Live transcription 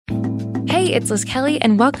Hey, it's Liz Kelly,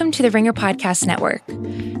 and welcome to the Ringer Podcast Network.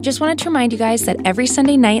 Just wanted to remind you guys that every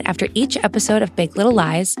Sunday night after each episode of Big Little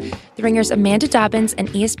Lies, the Ringer's Amanda Dobbins and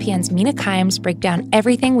ESPN's Mina Kimes break down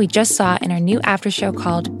everything we just saw in our new after show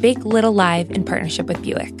called Big Little Live in partnership with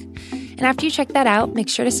Buick. And after you check that out, make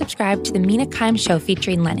sure to subscribe to the Mina Kimes Show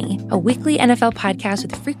featuring Lenny, a weekly NFL podcast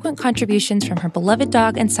with frequent contributions from her beloved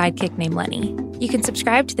dog and sidekick named Lenny. You can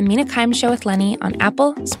subscribe to the Mina Kimes Show with Lenny on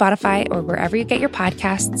Apple, Spotify, or wherever you get your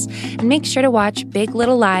podcasts, and make sure to watch Big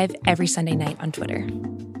Little Live every Sunday night on Twitter.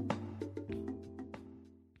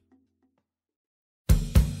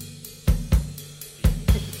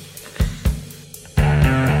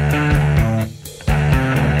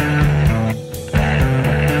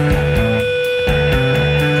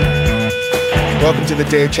 Welcome to the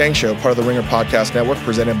Dave Chang Show, part of the Ringer Podcast Network,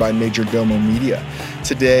 presented by Major Domo Media.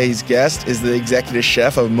 Today's guest is the executive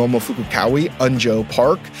chef of Momofuku Kawi, Unjo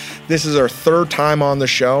Park. This is our third time on the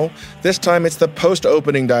show. This time it's the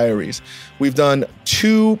post-opening diaries. We've done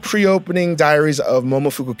 2 pre-opening diaries of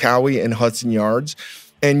Momofuku Kawi in Hudson Yards,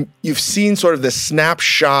 and you've seen sort of the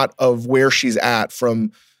snapshot of where she's at,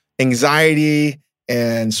 from anxiety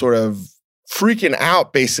and sort of freaking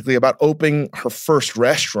out basically about opening her first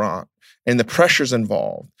restaurant, and the pressures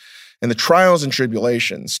involved, and the trials and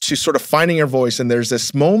tribulations, to sort of finding your voice. And there's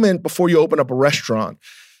this moment before you open up a restaurant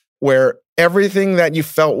where everything that you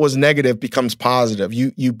felt was negative becomes positive.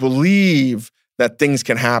 You believe that things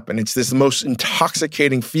can happen. It's this most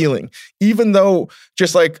intoxicating feeling, even though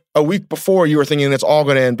just like a week before you were thinking it's all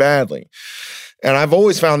going to end badly. And I've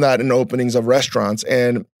always found that in openings of restaurants.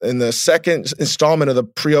 And in the second installment of the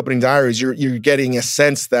pre-opening diaries, you're getting a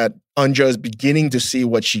sense that Unjo is beginning to see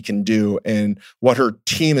what she can do and what her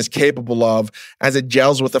team is capable of as it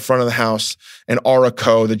gels with the front of the house and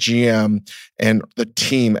Arako, the GM, and the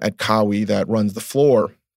team at Kawi that runs the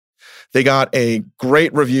floor. They got a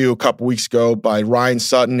great review a couple weeks ago by Ryan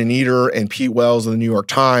Sutton, an eater, and Pete Wells of the New York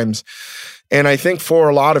Times. And I think for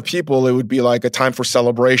a lot of people, it would be like a time for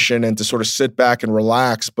celebration and to sort of sit back and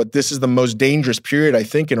relax. But this is the most dangerous period, I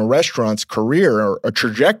think, in a restaurant's career or a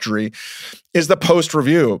trajectory, is the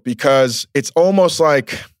post-review, because it's almost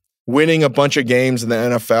like winning a bunch of games in the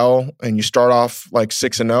NFL and you start off like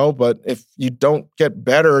 6-0, but if you don't get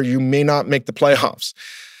better, you may not make the playoffs.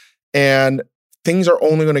 And things are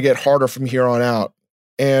only going to get harder from here on out.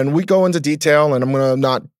 And we go into detail, and I'm going to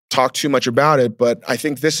not talk too much about it, but I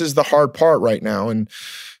think this is the hard part right now. And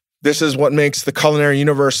this is what makes the culinary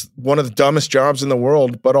universe one of the dumbest jobs in the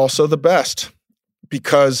world, but also the best.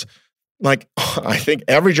 Because like, I think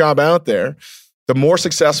every job out there, the more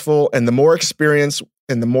successful and the more experience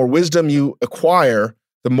and the more wisdom you acquire,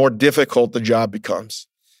 the more difficult the job becomes.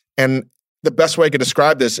 And the best way I could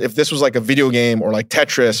describe this, if this was like a video game or like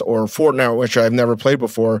Tetris or Fortnite, which I've never played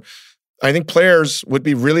before, I think players would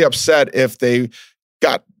be really upset if they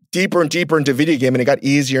got deeper and deeper into video game and it got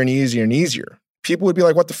easier and easier and easier. People would be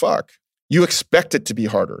like, what the fuck? You expect it to be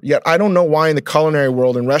harder. Yet I don't know why in the culinary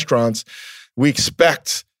world in restaurants, we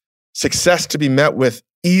expect success to be met with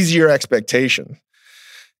easier expectation.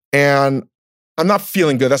 And I'm not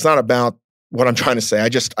feeling good. That's not about what I'm trying to say.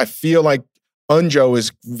 I feel like Unjo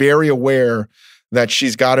is very aware that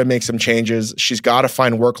she's got to make some changes. She's got to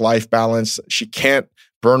find work-life balance. She can't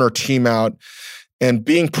burn her team out. And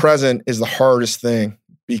being present is the hardest thing,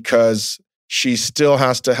 because she still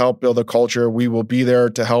has to help build a culture. We will be there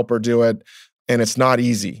to help her do it. And it's not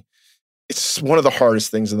easy. It's one of the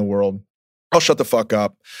hardest things in the world. I'll shut the fuck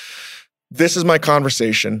up. This is my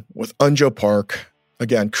conversation with Unjo Park.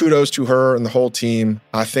 Again, kudos to her and the whole team.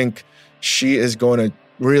 I think she is going to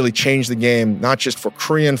really change the game, not just for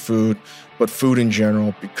Korean food, but food in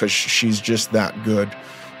general, because she's just that good.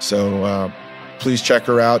 So please check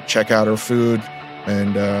her out. Check out her food.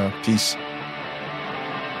 And peace.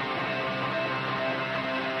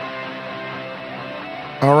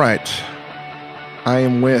 All right. I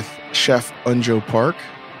am with Chef Unjo Park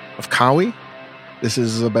of Kawi. This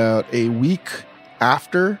is about a week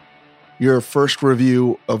after your first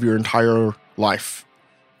review of your entire life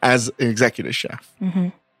as an executive chef. Mm-hmm.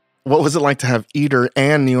 What was it like to have Eater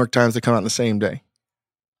and New York Times to come out the same day?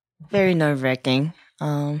 Very nerve-wracking.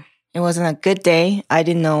 It wasn't a good day. I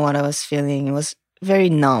didn't know what I was feeling. It was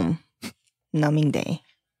very numbing day.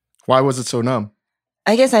 Why was it so numb?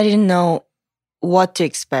 I guess I didn't know what to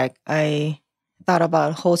expect. I thought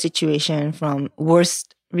about the whole situation from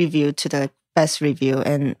worst review to the best review,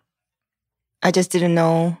 and I just didn't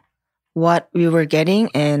know what we were getting,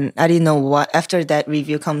 and I didn't know what, after that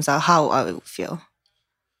review comes out, how I would feel.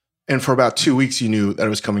 And for about 2 weeks, you knew that it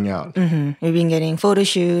was coming out. Mm-hmm. We've been getting photo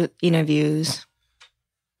shoot, interviews.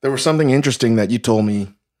 There was something interesting that you told me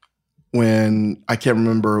when I can't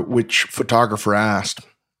remember which photographer asked,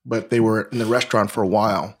 but they were in the restaurant for a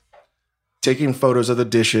while, taking photos of the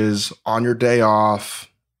dishes on your day off.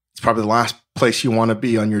 It's probably the last place you want to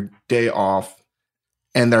be on your day off.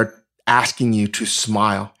 And they're asking you to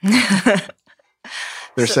smile.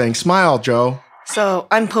 They're saying, smile, Joe. So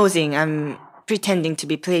I'm posing. I'm pretending to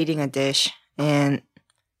be plating a dish. And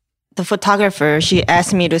the photographer, she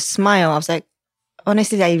asked me to smile. I was like,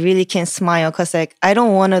 honestly, I really can't smile because like I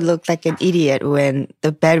don't want to look like an idiot when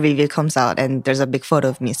the bad review comes out and there's a big photo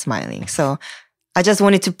of me smiling. So I just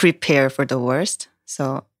wanted to prepare for the worst.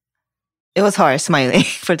 So it was hard smiling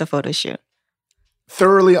for the photo shoot.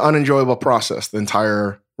 Thoroughly unenjoyable process, the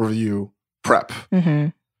entire review prep. Mm-hmm.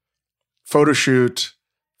 Photo shoot,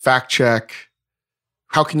 fact check.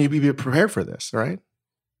 How can you be prepared for this, right?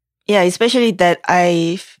 Yeah, especially that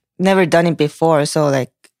I've never done it before. So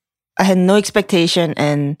like I had no expectation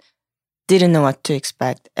and didn't know what to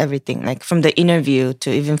expect. Everything, like from the interview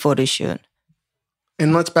to even photo shoot.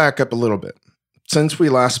 And let's back up a little bit. Since we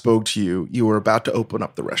last spoke to you, you were about to open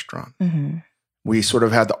up the restaurant. Mm-hmm. We sort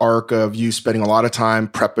of had the arc of you spending a lot of time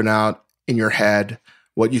prepping out in your head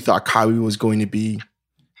what you thought Kawi was going to be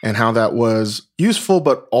and how that was useful,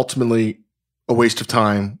 but ultimately a waste of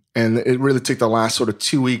time. And it really took the last sort of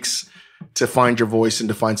 2 weeks to find your voice and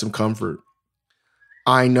to find some comfort.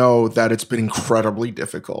 I know that it's been incredibly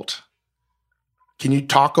difficult. Can you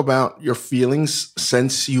talk about your feelings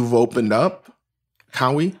since you've opened up,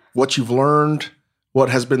 Kawi? What you've learned? What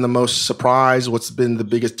has been the most surprise? What's been the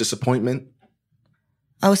biggest disappointment?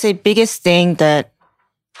 I would say biggest thing that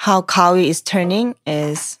how Kawi is turning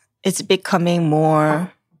is it's becoming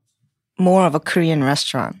more of a Korean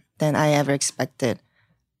restaurant than I ever expected.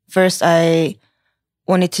 First, I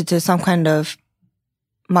wanted to do some kind of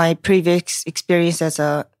my previous experience as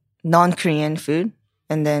a non-Korean food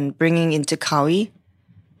and then bringing into Kawi.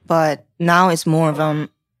 But now it's more of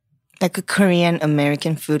like a Korean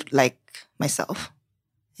American food like myself.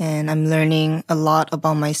 And I'm learning a lot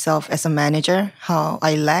about myself as a manager, how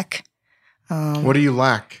I lack. What do you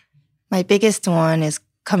lack? My biggest one is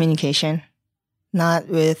communication, not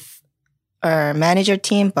with our manager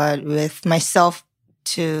team, but with myself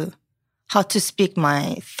to how to speak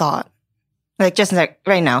my thought. Like just like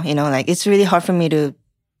right now, like it's really hard for me to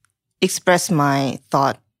express my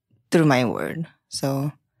thought through my word.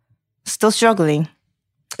 So still struggling.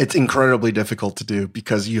 It's incredibly difficult to do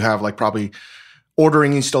because you have like probably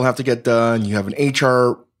ordering you still have to get done. You have an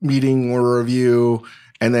HR meeting or review.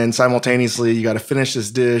 And then simultaneously, you got to finish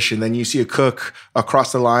this dish. And then you see a cook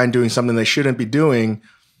across the line doing something they shouldn't be doing.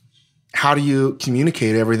 How do you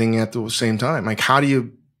communicate everything at the same time? Like, how do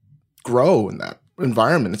you grow in that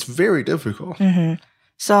environment? It's very difficult. Mm-hmm.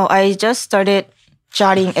 So I just started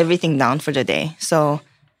jotting everything down for the day. So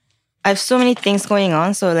I have so many things going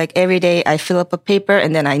on. So like every day I fill up a paper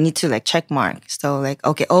and then I need to like check mark. So like,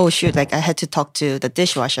 okay, oh shoot, like I had to talk to the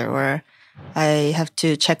dishwasher or I have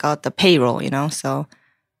to check out the payroll, So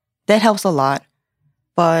that helps a lot.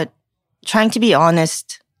 But trying to be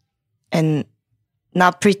honest and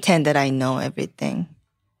not pretend that I know everything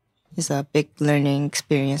is a big learning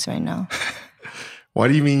experience right now. What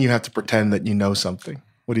do you mean you have to pretend that you know something?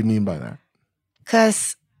 What do you mean by that?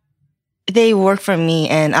 Because they work for me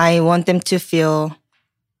and I want them to feel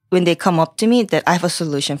when they come up to me that I have a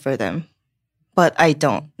solution for them. But I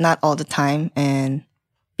don't, not all the time. And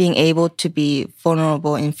being able to be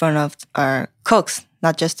vulnerable in front of our cooks,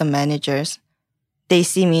 not just the managers, they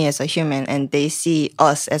see me as a human and they see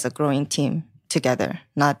us as a growing team together,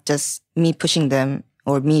 not just me pushing them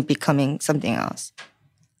or me becoming something else.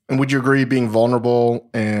 And would you agree being vulnerable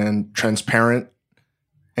and transparent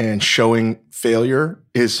and showing failure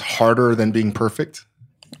is harder than being perfect?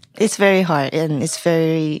 It's very hard and it's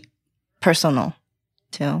very personal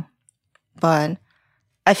too. But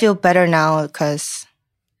I feel better now because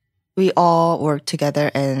we all work together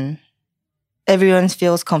and everyone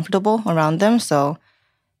feels comfortable around them. So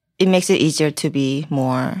it makes it easier to be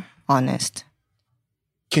more honest.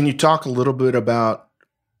 Can you talk a little bit about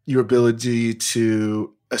your ability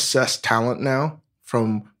to assess talent now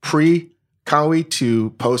from pre-Kawi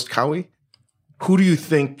to post-Kawi? Who do you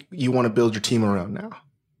think you want to build your team around now?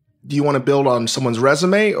 Do you want to build on someone's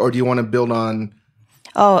resume or do you want to build on...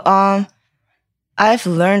 I've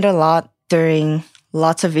learned a lot during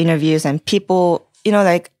lots of interviews and people,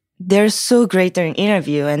 like they're so great during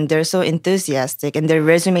interview and they're so enthusiastic and their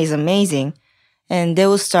resume is amazing. And they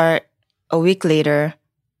will start a week later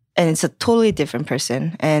and it's a totally different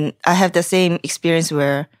person. And I have the same experience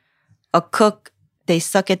where a cook, they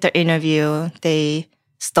suck at their interview, they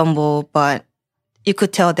stumble, but you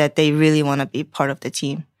could tell that they really want to be part of the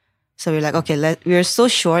team. So we're like, okay, we're so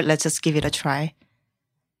short, let's just give it a try.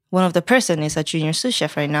 One of the person is a junior sous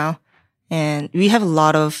chef right now. And we have a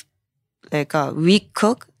lot of like a weak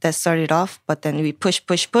cook that started off, but then we push,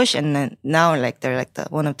 and then now like they're like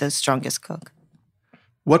one of the strongest cook.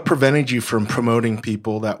 What prevented you from promoting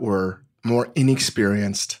people that were more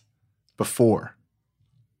inexperienced before?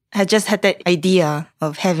 I just had the idea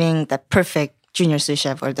of having the perfect junior sous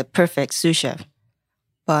chef or the perfect sous chef.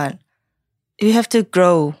 But you have to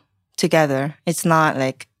grow together. It's not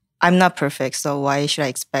like, I'm not perfect, so why should I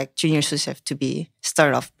expect junior sous chef to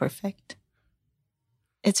start off perfect?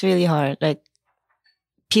 It's really hard. Like,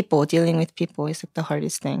 dealing with people is like the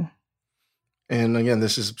hardest thing. And again,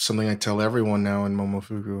 this is something I tell everyone now in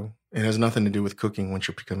Momofuku. It has nothing to do with cooking once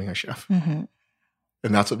you're becoming a chef. Mm-hmm.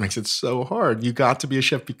 And that's what makes it so hard. You got to be a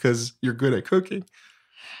chef because you're good at cooking.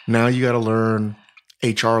 Now you got to learn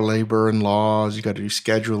HR labor and laws. You got to do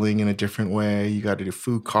scheduling in a different way. You got to do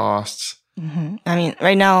food costs. Mm-hmm. I mean,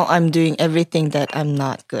 right now I'm doing everything that I'm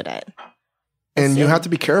not good at. And you have to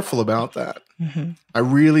be careful about that. Mm-hmm. I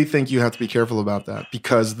really think you have to be careful about that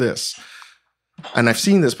because and I've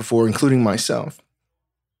seen this before, including myself,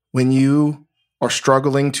 when you are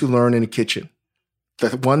struggling to learn in a kitchen, the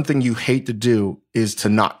one thing you hate to do is to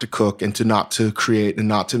not to cook and to not to create and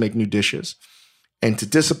not to make new dishes. And to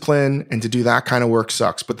discipline and to do that kind of work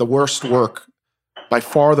sucks. But the worst work, by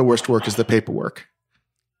far the worst work, is the paperwork,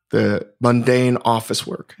 the mundane office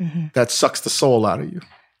work. Mm-hmm. That sucks the soul out of you.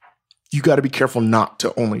 You got to be careful not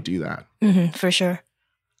to only do that. Mm-hmm, for sure.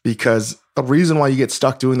 Because the reason why you get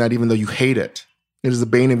stuck doing that, even though you hate it, it is the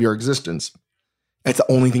bane of your existence. It's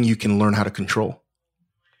the only thing you can learn how to control.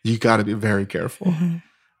 You got to be very careful. Mm-hmm.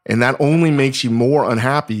 And that only makes you more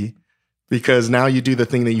unhappy because now you do the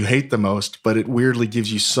thing that you hate the most, but it weirdly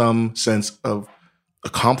gives you some sense of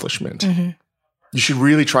accomplishment. Mm-hmm. You should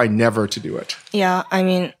really try never to do it. Yeah, I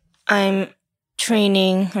mean, I'm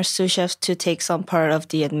training our sous chefs to take some part of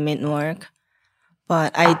the admin work.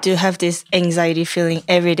 But I do have this anxiety feeling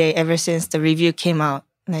every day ever since the review came out.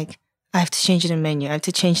 Like, I have to change the menu. I have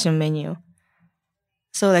to change the menu.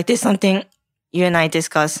 So like this is something you and I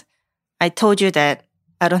discussed. I told you that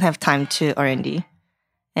I don't have time to R&D.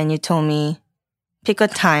 And you told me, pick a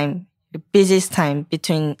time, your busiest time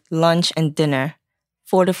between lunch and dinner,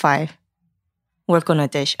 4 to 5. Work on a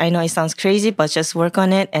dish. I know it sounds crazy, but just work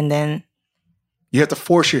on it and then... You have to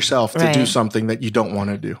force yourself to Right. do something that you don't want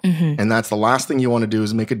to do. Mm-hmm. And that's the last thing you want to do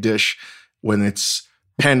is make a dish when it's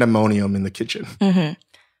pandemonium in the kitchen. Mm-hmm.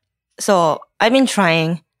 So I've been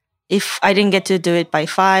trying. If I didn't get to do it by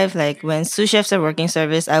 5, like when sous chefs are working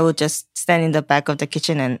service, I would just stand in the back of the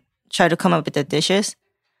kitchen and try to come up with the dishes.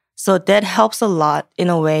 So that helps a lot in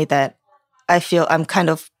a way that I feel I'm kind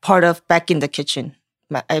of part of back in the kitchen.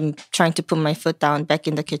 I'm trying to put my foot down back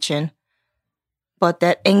in the kitchen. But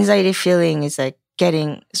that anxiety feeling is like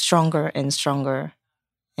getting stronger and stronger.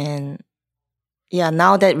 And yeah,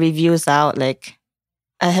 now that review's out, like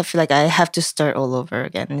I feel like I have to start all over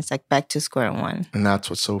again. It's like back to square one. And that's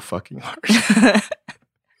what's so fucking hard.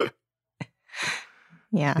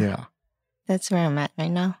 Yeah. That's where I'm at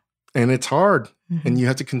right now. And it's hard. Mm-hmm. And you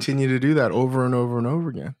have to continue to do that over and over and over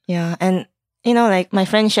again. Yeah. And, you know, like my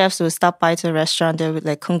friend chefs would stop by to the restaurant. They would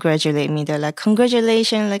like congratulate me. They're like,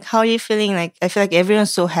 congratulations. Like, how are you feeling? Like, I feel like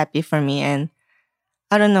everyone's so happy for me. And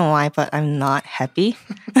I don't know why, but I'm not happy.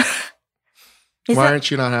 Why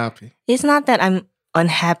aren't you not happy? It's not that I'm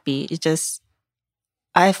unhappy. It's just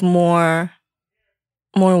I have more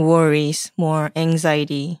worries, more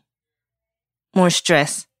anxiety, more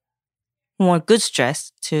stress, more good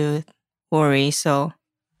stress to worry. So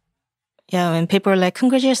yeah, when people are like,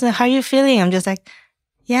 congratulations, how are you feeling? I'm just like,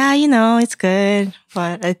 yeah, you know, it's good.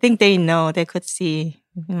 But I think they know, they could see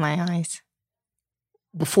in my eyes.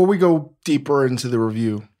 Before we go deeper into the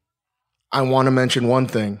review, I want to mention one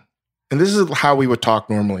thing. And this is how we would talk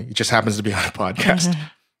normally. It just happens to be on a podcast.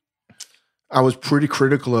 Mm-hmm. I was pretty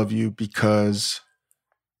critical of you because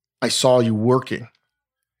I saw you working.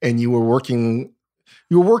 And you were working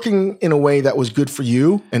in a way that was good for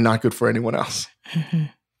you and not good for anyone else. Mm-hmm.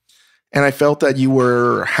 And I felt that you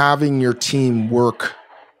were having your team work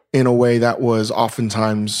in a way that was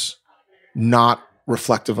oftentimes not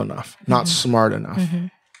reflective enough, not smart enough. Mm-hmm.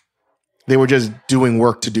 They were just doing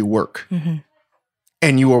work to do work. Mm-hmm.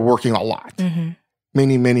 And you were working a lot. Mm-hmm.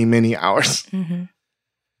 Many, many, many hours. Mm-hmm.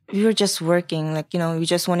 We were just working. Like, you know, we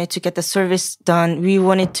just wanted to get the service done. We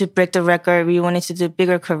wanted to break the record. We wanted to do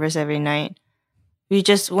bigger covers every night. We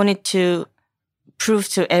just wanted to prove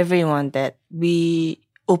to everyone that we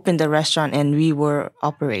opened the restaurant and we were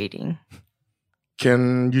operating.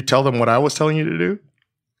 Can you tell them what I was telling you to do?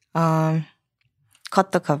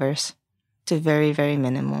 Cut the covers to very, very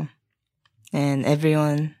minimum. And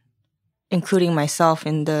everyone, including myself,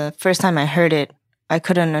 in the first time I heard it, I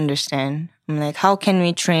couldn't understand. I'm like, how can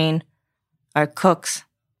we train our cooks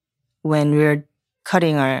when we're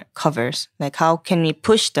cutting our covers? Like, how can we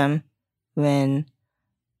push them when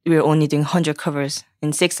we're only doing 100 covers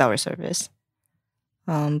in 6-hour service?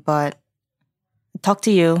 But I talked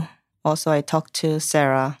to you. Also, I talked to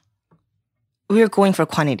Sarah. We were going for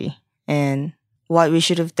quantity. And what we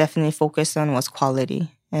should have definitely focused on was quality.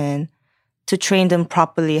 And to train them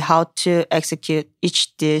properly, how to execute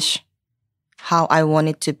each dish, how I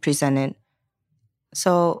wanted to present it.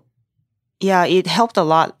 So, yeah, it helped a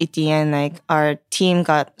lot at the end. Like, our team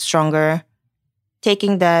got stronger.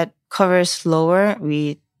 Taking that cover slower,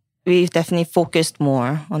 we definitely focused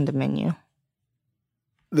more on the menu.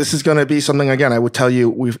 This is going to be something, again, I would tell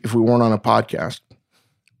you if we weren't on a podcast.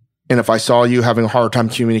 And if I saw you having a hard time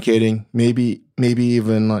communicating, maybe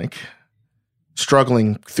even like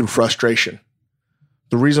struggling through frustration.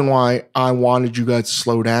 The reason why I wanted you guys to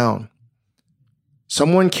slow down,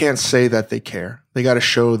 someone can't say that they care. They got to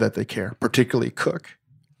show that they care, particularly a cook.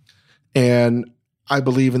 And I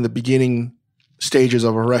believe in the beginning stages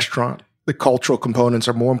of a restaurant, the cultural components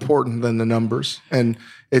are more important than the numbers. And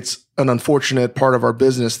it's an unfortunate part of our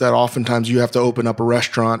business that oftentimes you have to open up a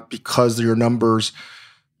restaurant because of your numbers.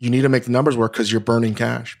 You need to make the numbers work because you're burning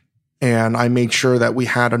cash. And I made sure that we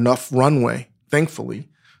had enough runway, thankfully,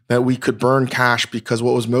 that we could burn cash, because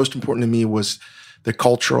what was most important to me was the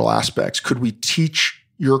cultural aspects. Could we teach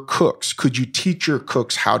your cooks? Could you teach your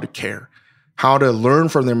cooks how to care, how to learn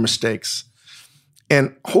from their mistakes?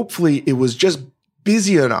 And hopefully it was just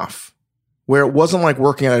busy enough where it wasn't like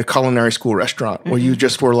working at a culinary school restaurant where you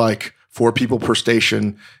just were like 4 people per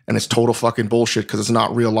station and it's total fucking bullshit because it's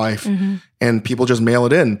not real life. And people just mail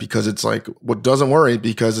it in because it's like, well, doesn't worry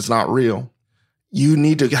because it's not real. You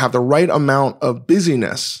need to have the right amount of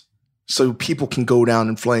busyness so people can go down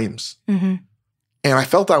in flames. And I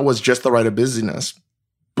felt that was just the right of busyness,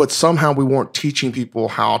 but somehow we weren't teaching people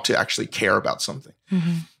how to actually care about something.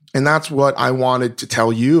 And that's what I wanted to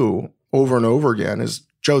tell you over and over again is,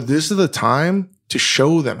 Joe, this is the time to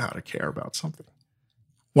show them how to care about something.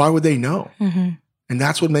 Why would they know? And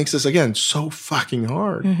that's what makes this, again, so fucking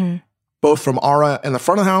hard. Both from Ara in the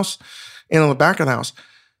front of the house and on the back of the house.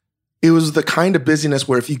 It was the kind of busyness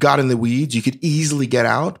where if you got in the weeds, you could easily get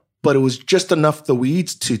out, but it was just enough the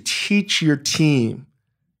weeds to teach your team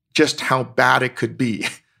just how bad it could be.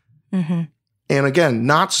 And again,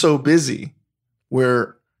 not so busy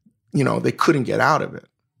where, you know, they couldn't get out of it.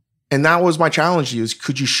 And that was my challenge to you is,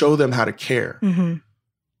 could you show them how to care?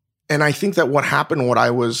 And I think that what happened, what I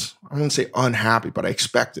wouldn't say unhappy, but I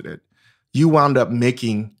expected it. You wound up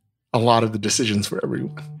making a lot of the decisions for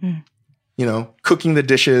everyone. You know, cooking the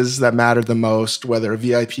dishes that mattered the most, whether a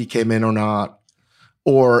VIP came in or not,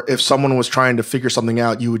 or if someone was trying to figure something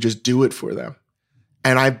out, you would just do it for them.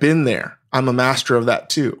 And I've been there. I'm a master of that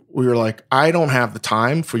too. We were like, I don't have the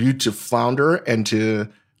time for you to flounder and to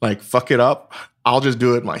like fuck it up. I'll just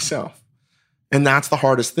do it myself. And that's the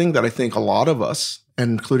hardest thing that I think a lot of us,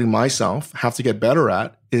 and including myself, have to get better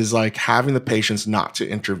at, is like having the patience not to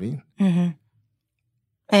intervene.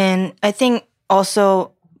 And I think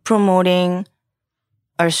also promoting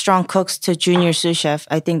our strong cooks to junior sous chef,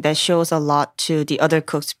 I think that shows a lot to the other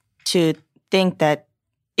cooks to think that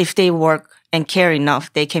if they work and care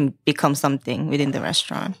enough, they can become something within the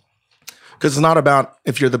restaurant. Because it's not about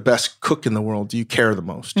if you're the best cook in the world, do you care the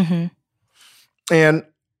most? And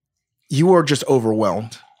you were just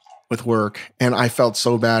overwhelmed with work. And I felt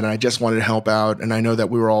so bad and I just wanted to help out. And I know that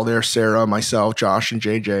we were all there, Sarah, myself, Josh, and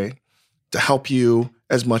JJ, to help you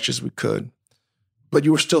as much as we could. But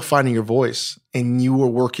you were still finding your voice and you were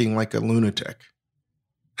working like a lunatic.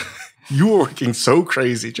 You were working so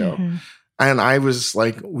crazy, Joe. And I was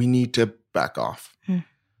like, we need to back off.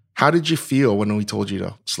 How did you feel when we told you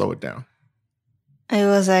to slow it down? It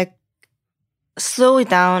was like, slow it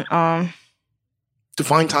down. To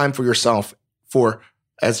find time for yourself, for,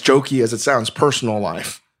 as jokey as it sounds, personal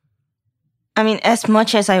life. I mean, as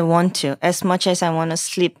much as I want to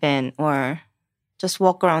sleep in or just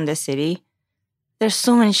walk around the city, there's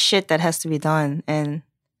so much shit that has to be done. And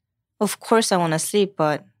of course I want to sleep,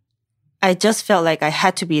 but I just felt like I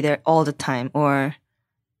had to be there all the time or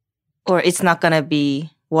it's not going to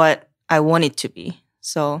be what I want it to be.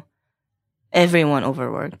 So everyone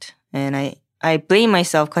overworked. And I blame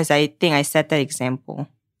myself because I think I set that example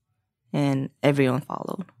and everyone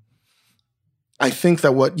followed. I think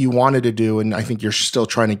that what you wanted to do, and I think you're still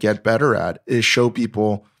trying to get better at, is show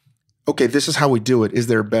people, okay, this is how we do it. Is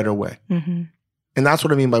there a better way? And that's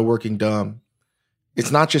what I mean by working dumb.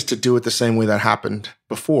 It's not just to do it the same way that happened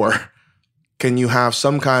before. can you have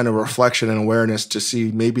some kind of reflection and awareness to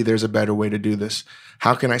see maybe there's a better way to do this?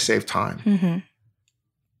 How can I save time? Mm-hmm.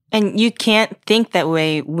 And you can't think that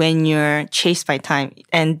way when you're chased by time.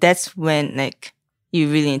 And that's when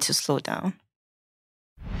you really need to slow down.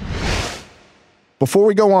 Before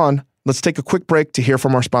we go on, let's take a quick break to hear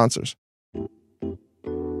from our sponsors.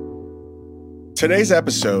 Today's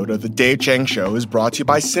episode of The Dave Chang Show is brought to you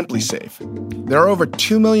by SimpliSafe. There are over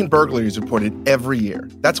 2 million burglaries reported every year.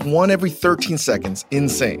 That's 1 every 13 seconds.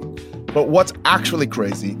 Insane. But what's actually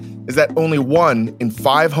crazy is that only 1 in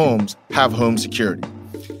 5 homes have home security.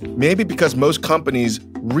 Maybe because most companies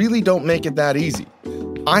really don't make it that easy.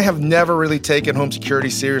 I have never really taken home security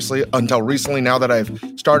seriously until recently, now that I've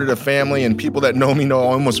started a family and people that know me know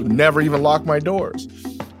I almost never even lock my doors.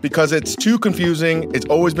 Because it's too confusing, it's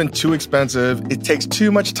always been too expensive, it takes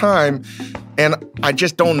too much time, and I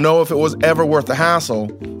just don't know if it was ever worth the hassle.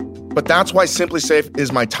 But that's why SimpliSafe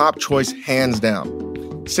is my top choice, hands down.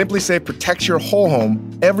 SimpliSafe protects your whole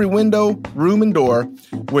home, every window, room, and door,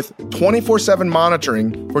 with 24/7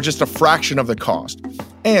 monitoring for just a fraction of the cost.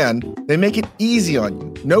 And they make it easy on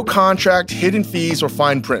you. No contract, hidden fees, or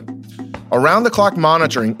fine print. Around-the-clock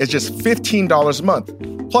monitoring is just $15 a month.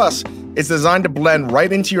 Plus, it's designed to blend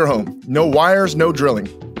right into your home. No wires, no drilling.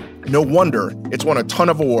 No wonder it's won a ton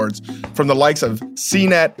of awards from the likes of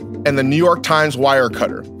CNET and the New York Times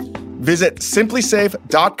Wirecutter. Visit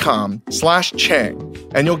simplysafe.com/Chang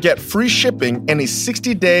and you'll get free shipping and a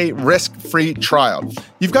 60-day risk-free trial.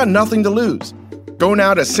 You've got nothing to lose. Go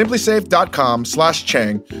now to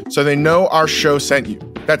simplysafe.com/Chang so they know our show sent you.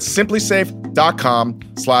 That's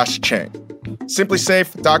simplysafe.com/Chang.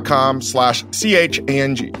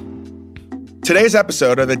 simplysafe.com/CHANG. Today's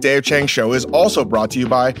episode of The Dave Chang Show is also brought to you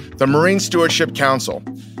by the Marine Stewardship Council.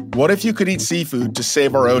 What if you could eat seafood to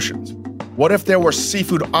save our oceans? What if there were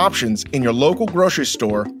seafood options in your local grocery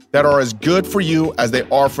store that are as good for you as they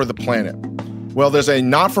are for the planet? Well, there's a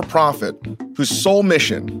not-for-profit whose sole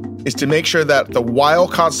mission is to make sure that the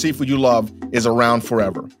wild-caught seafood you love is around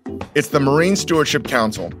forever. It's the Marine Stewardship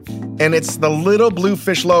Council, and it's the little blue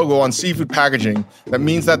fish logo on seafood packaging that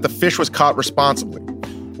means that the fish was caught responsibly.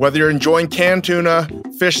 Whether you're enjoying canned tuna,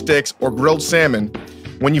 fish sticks, or grilled salmon,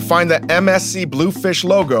 when you find the MSC Bluefish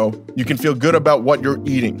logo, you can feel good about what you're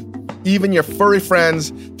eating. Even your furry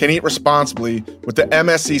friends can eat responsibly with the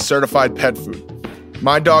MSC certified pet food.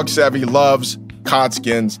 My dog Sevy loves cod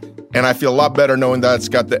skins, and I feel a lot better knowing that it's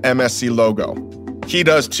got the MSC logo. He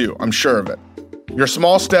does too, I'm sure of it. Your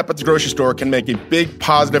small step at the grocery store can make a big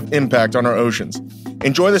positive impact on our oceans.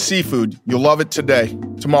 Enjoy the seafood. You'll love it today,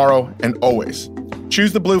 tomorrow, and always.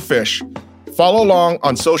 Choose the Bluefish. Follow along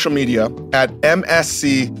on social media at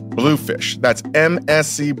MSC Bluefish. That's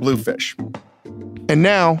MSC Bluefish. And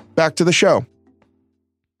now, back to the show.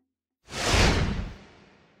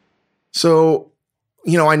 So,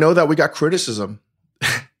 I know that we got criticism.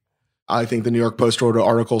 I think the New York Post wrote an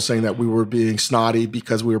article saying that we were being snotty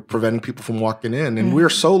because we were preventing people from walking in. And we are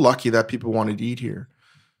so lucky that people wanted to eat here.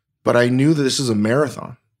 But I knew that this is a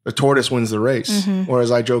marathon. The tortoise wins the race. Or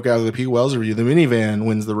as I joke out of the Pete Wells review, the minivan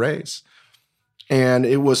wins the race. And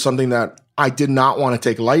it was something that I did not want to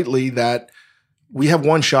take lightly, that we have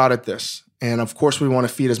one shot at this. And of course, we want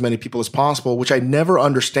to feed as many people as possible, which I never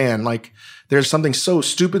understand. Like, there's something so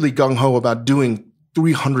stupidly gung-ho about doing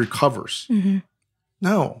 300 covers.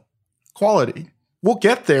 No. Quality. We'll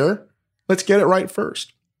get there. Let's get it right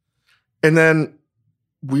first. And then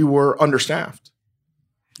we were understaffed.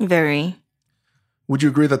 Very. Would you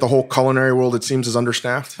agree that the whole culinary world, it seems, is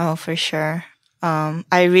understaffed? Oh, for sure.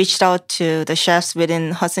 I reached out to the chefs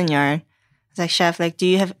within Hudson Yard. I was like, chef, do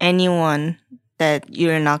you have anyone that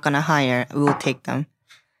you're not going to hire? We'll take them.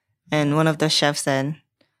 And one of the chefs said,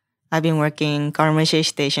 I've been working Garmisch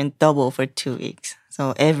station double for 2 weeks.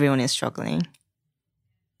 So everyone is struggling.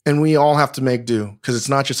 And we all have to make do, because it's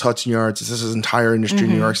not just Hudson Yards. It's this entire industry in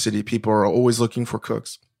New York City. People are always looking for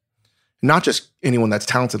cooks. Not just anyone that's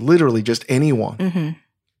talented, literally just anyone.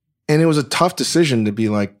 And it was a tough decision to be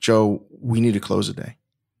like, Joe, we need to close a day.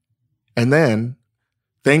 And then,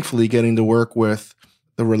 thankfully, getting to work with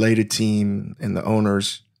the related team and the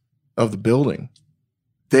owners of the building,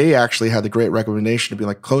 they actually had the great recommendation to be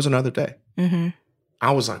like, close another day.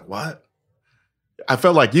 I was like, what? I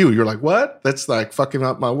felt like you. You're like, what? That's like fucking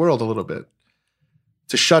up my world a little bit.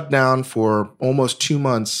 To shut down for almost 2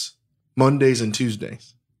 months, Mondays and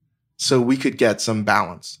Tuesdays, so we could get some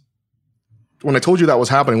balance. When I told you that was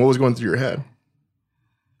happening, what was going through your head?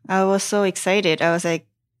 I was so excited. I was like,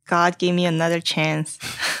 God gave me another chance.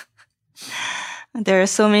 There are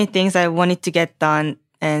so many things I wanted to get done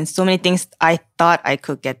and so many things I thought I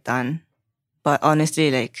could get done. But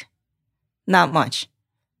honestly, not much.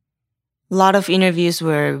 a lot of interviews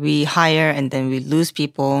where we hire and then we lose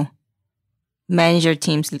people, manager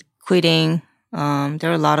teams quitting. There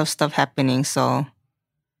are a lot of stuff happening. So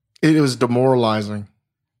it was demoralizing.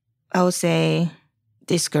 I would say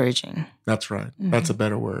discouraging. That's right. Mm-hmm. That's a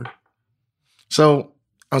better word. So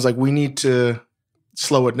I was like, we need to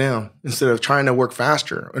slow it down instead of trying to work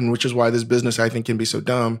faster. And which is why this business, I think, can be so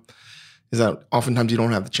dumb, is that oftentimes you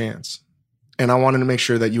don't have the chance. And I wanted to make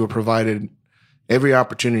sure that you were provided every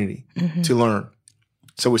opportunity to learn.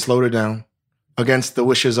 So we slowed it down against the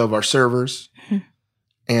wishes of our servers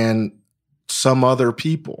and some other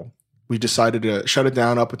people. We decided to shut it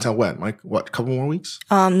down up until when? Like, what, a couple more weeks?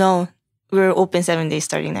 No. We're open 7 days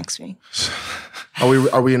starting next week.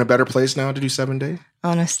 Are we in a better place now to do 7 days?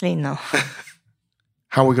 Honestly, no.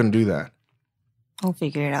 How are we going to do that? I'll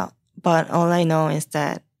figure it out. But all I know is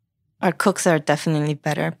that our cooks are definitely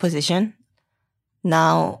better positioned.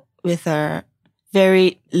 Now, with our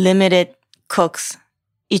very limited cooks,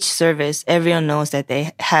 each service, everyone knows that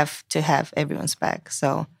they have to have everyone's back.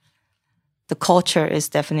 So the culture is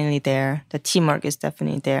definitely there. The teamwork is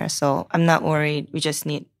definitely there. So I'm not worried. We just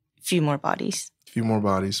need a few more bodies. A few more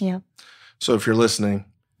bodies. Yeah. So if you're listening,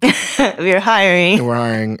 we're hiring. We're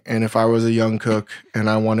hiring. And if I was a young cook and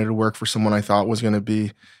I wanted to work for someone I thought was going to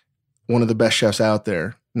be one of the best chefs out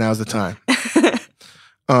there, now's the time.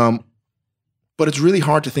 But it's really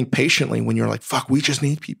hard to think patiently when you're like, fuck, we just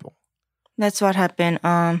need people. That's what happened.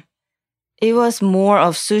 It was more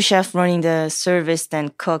of sous chef running the service than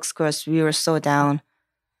cooks because we were so down.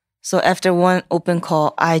 So after one open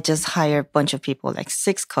call, I just hired a bunch of people, like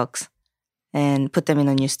 6 cooks, and put them in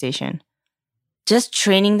a new station. Just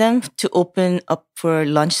training them to open up for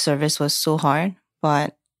lunch service was so hard,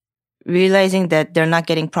 but realizing that they're not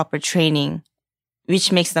getting proper training,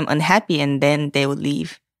 which makes them unhappy, and then they would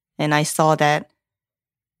leave. And I saw that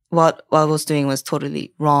what I was doing was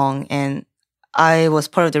totally wrong, and I was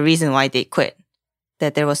part of the reason why they quit,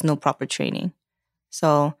 that there was no proper training.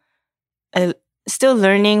 So I still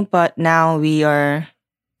learning, but now we are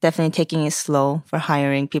definitely taking it slow for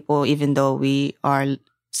hiring people, even though we are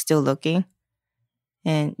still looking.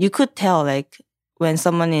 And you could tell, like, when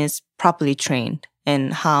someone is properly trained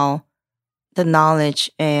and how the knowledge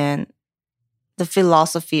and the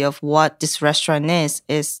philosophy of what this restaurant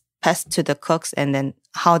is passed to the cooks, and then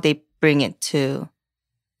how they bring it to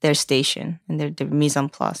their station and their mise en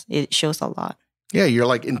place. It shows a lot. Yeah, you're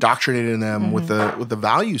like indoctrinating them with the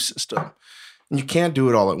value system. And you can't do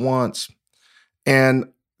it all at once.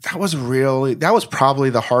 And that was probably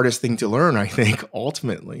the hardest thing to learn, I think,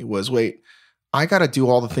 ultimately, was wait, I got to do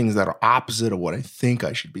all the things that are opposite of what I think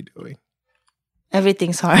I should be doing.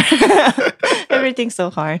 Everything's hard. Everything's so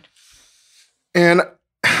hard. And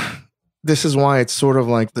this is why it's sort of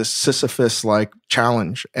like the Sisyphus-like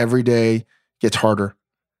challenge. Every day gets harder.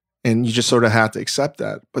 And you just sort of have to accept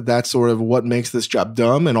that. But that's sort of what makes this job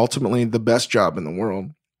dumb and ultimately the best job in the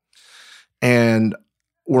world. And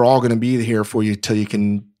we're all going to be here for you till you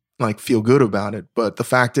can like feel good about it. But the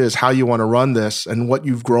fact is, how you want to run this and what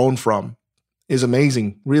you've grown from is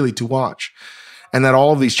amazing, really, to watch. And that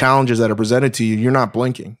all of these challenges that are presented to you, you're not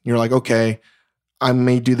blinking. You're like, okay, I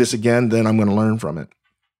may do this again, then I'm going to learn from it.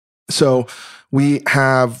 So we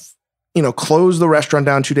have, closed the restaurant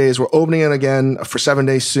down 2 days. We're opening it again for 7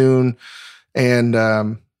 days soon. And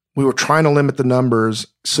we were trying to limit the numbers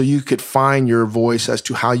so you could find your voice as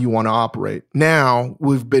to how you want to operate. Now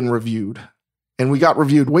we've been reviewed. And we got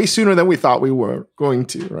reviewed way sooner than we thought we were going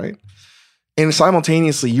to, right? And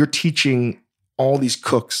simultaneously, you're teaching all these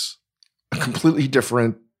cooks a completely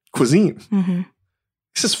different cuisine. Mm-hmm.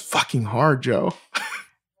 This is fucking hard, Joe.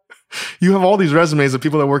 You have all these resumes of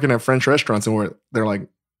people that work in at French restaurants and they're like,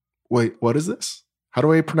 wait, what is this? How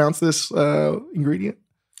do I pronounce this ingredient?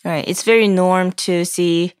 Right. It's very norm to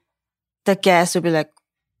see the guests will be like,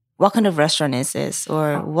 what kind of restaurant is this?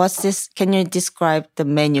 Or what's this? Can you describe the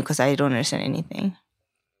menu? Because I don't understand anything.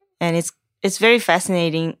 And it's very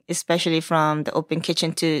fascinating, especially from the open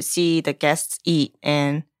kitchen, to see the guests eat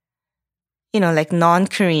and, like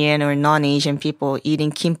non-Korean or non-Asian people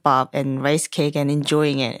eating kimbap and rice cake and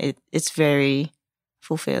enjoying it. It's very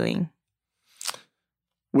fulfilling.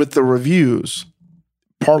 With the reviews,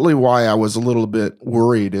 partly why I was a little bit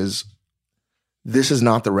worried is this is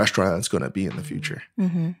not the restaurant that's going to be in the future.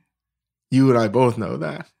 Mm-hmm. You and I both know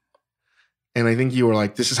that. And I think you were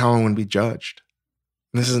like, this is how I'm going to be judged.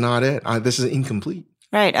 This is not it. This is incomplete.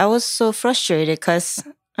 Right. I was so frustrated because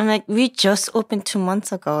I'm like, we just opened 2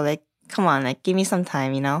 months ago. Like, come on, like, give me some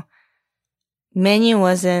time, Menu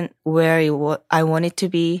wasn't where I wanted to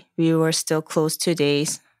be. We were still closed 2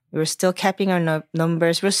 days. We were still capping our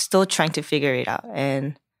numbers. We're still trying to figure it out.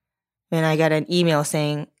 And when I got an email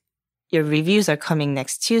saying, your reviews are coming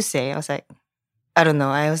next Tuesday. I was like, I don't know.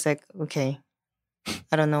 I was like, okay,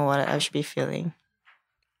 I don't know what I should be feeling.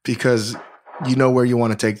 Because you know where you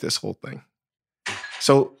want to take this whole thing.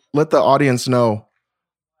 So let the audience know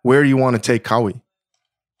where you want to take Kawi.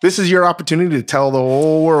 This is your opportunity to tell the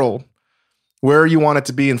whole world where you want it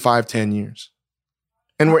to be in 5-10 years.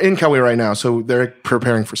 And we're in Kawi right now, so they're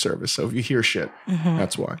preparing for service. So if you hear shit,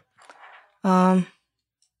 that's why.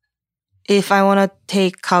 If I want to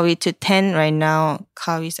take Kawi to 10 right now,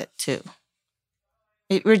 Kawi's at 2.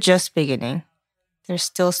 We're just beginning. There's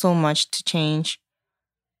still so much to change.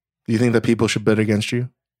 Do you think that people should bet against you?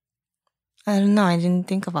 I don't know. I didn't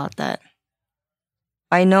think about that.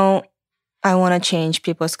 I know I want to change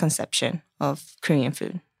people's conception of Korean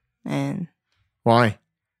food. And why?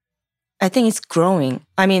 I think it's growing.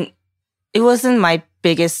 I mean, it wasn't my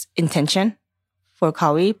biggest intention for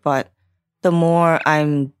Kawi, but the more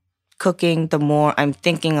I'm cooking, the more I'm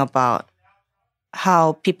thinking about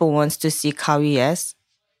how people want to see Kawi as.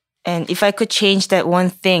 And if I could change that one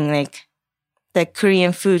thing, like that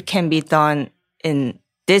Korean food can be done in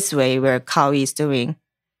this way where Kawi is doing,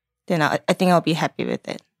 then I think I'll be happy with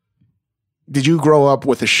it. Did you grow up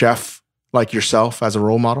with a chef like yourself as a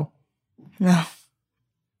role model? No.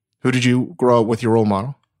 Who did you grow up with your role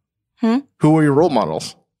model? Who were your role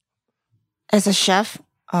models? As a chef,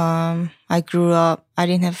 I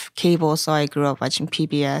didn't have cable, so I grew up watching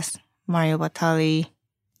PBS. Mario Batali,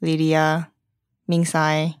 Lydia, Ming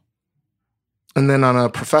Tsai. And then on a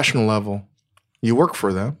professional level, you work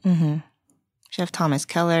for them. Mm-hmm. Chef Thomas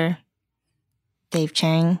Keller, Dave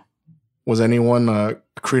Chang. Was anyone a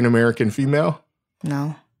Korean American female?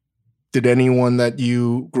 No. Did anyone that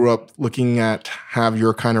you grew up looking at have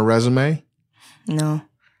your kind of resume? No.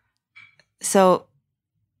 So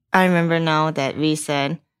I remember now that we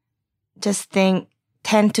said, just think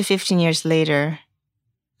 10 to 15 years later,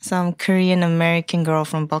 some Korean American girl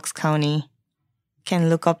from Bucks County can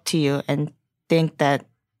look up to you and think that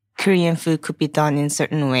Korean food could be done in a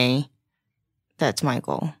certain way. That's my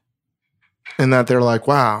goal. And that they're like,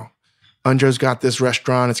 wow, Unjo's got this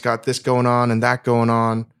restaurant, it's got this going on and that going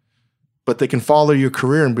on. But they can follow your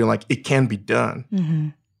career and be like, it can be done. Mm-hmm.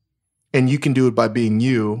 And you can do it by being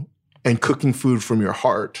you and cooking food from your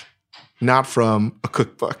heart, not from a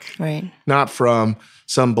cookbook. Right. Not from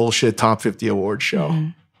some bullshit top 50 award show. Mm-hmm.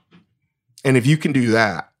 And if you can do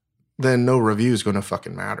that, then no review is going to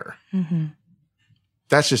fucking matter. Mm-hmm.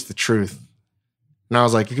 That's just the truth. And I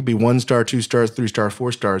was like, it could be 1 star, 2 stars, 3 stars,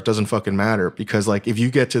 4 stars. Doesn't fucking matter. Because like, if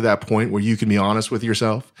you get to that point where you can be honest with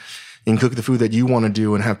yourself and cook the food that you want to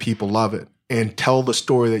do and have people love it and tell the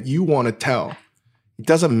story that you want to tell, it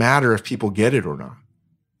doesn't matter if people get it or not.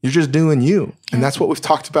 You're just doing you. And that's what we've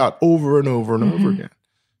talked about over and over and over again.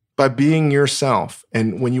 By being yourself.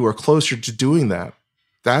 And when you are closer to doing that,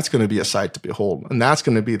 that's going to be a sight to behold. And that's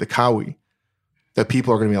going to be the Kawi that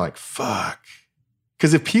people are going to be like, fuck.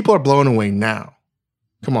 Because if people are blown away now,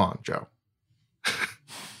 come on, Joe.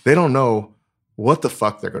 They don't know what the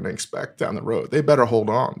fuck they're going to expect down the road. They better hold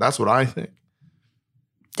on. That's what I think.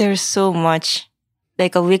 There's so much.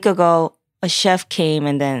 Like a week ago, a chef came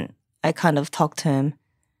and then I kind of talked to him.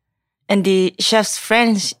 And the chef's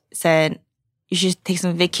friend said, you should take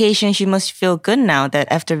some vacation. You must feel good now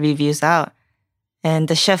that after review's out. And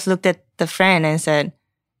the chef looked at the friend and said,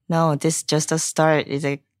 no, this is just a start. It's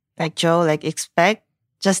like Joe, like expect,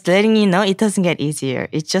 just letting you know it doesn't get easier.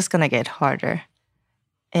 It's just going to get harder.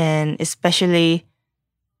 And especially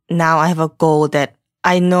now I have a goal that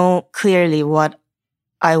I know clearly what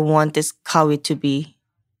I want this Kawi to be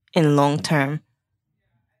in long term.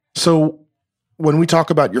 So when we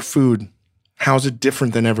talk about your food, how is it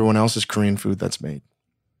different than everyone else's Korean food that's made?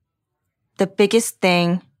 The biggest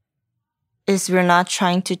thing is we're not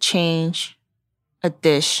trying to change a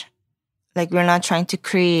dish. Like we're not trying to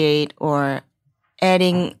create or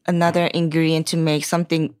adding another ingredient to make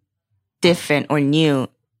something different or new.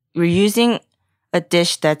 We're using a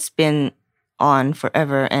dish that's been on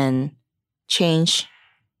forever and change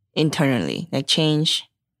internally, like change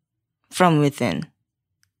from within.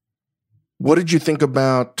 What did you think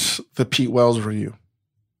about the Pete Wells review?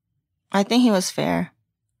 I think he was fair.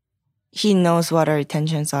 He knows what our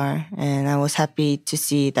intentions are, and I was happy to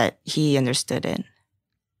see that he understood it.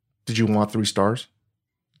 Did you want 3 stars?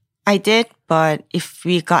 I did, but if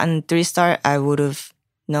we gotten 3 star, I would have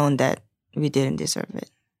known that we didn't deserve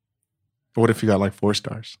it. What if you got like 4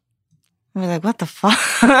 stars? I was like, what the fuck?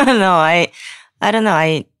 No, I don't know.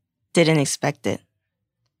 I didn't expect it.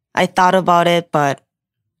 I thought about it, but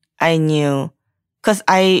I knew because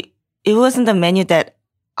it wasn't the menu that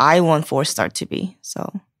I want 4 star to be.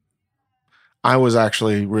 So I was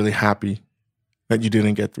actually really happy that you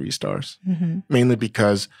didn't get 3 stars. Mainly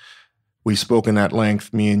because we've spoken at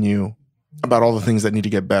length, me and you, about all the things that need to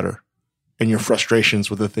get better and your frustrations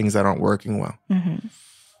with the things that aren't working well.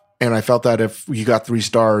 And I felt that if you got 3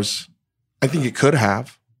 stars, I think you could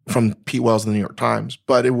have from Pete Wells in the New York Times,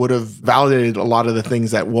 but it would have validated a lot of the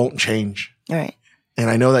things that won't change. Right. And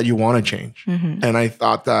I know that you want to change. And I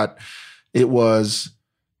thought that it was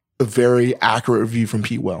a very accurate review from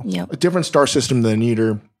Pete Wells. Yep. A different star system than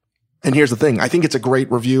Eater. And here's the thing. I think it's a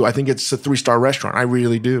great review. I think it's a 3-star restaurant. I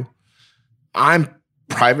really do. I'm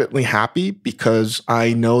privately happy because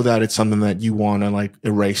I know that it's something that you want to like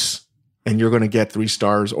erase, and you're going to get 3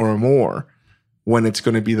 stars or more when it's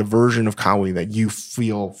going to be the version of Kawi that you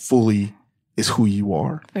feel fully is who you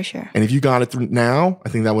are. For sure. And if you got it now, I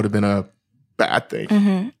think that would have been a bad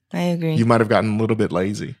thing. I agree. You might have gotten a little bit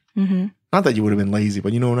lazy. Not that you would have been lazy,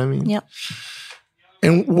 but you know what I mean? Yep.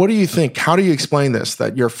 And what do you think? How do you explain this,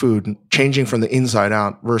 that your food changing from the inside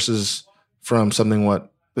out versus from something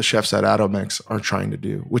what the chefs at Atomex are trying to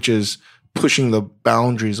do, which is pushing the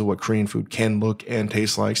boundaries of what Korean food can look and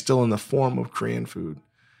taste like, still in the form of Korean food?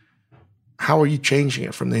 How are you changing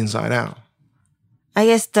it from the inside out? I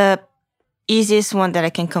guess the easiest one that I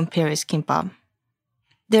can compare is kimbap.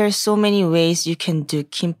 There are so many ways you can do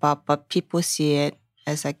kimbap, but people see it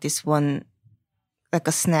as like this one, like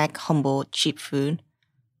a snack, humble, cheap food.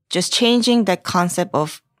 Just changing that concept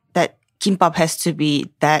of that kimbap has to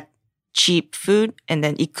be that cheap food, and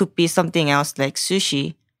then it could be something else like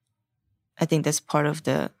sushi. I think that's part of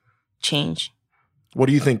the change. What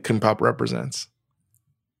do you think kimbap represents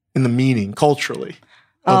in the meaning, culturally?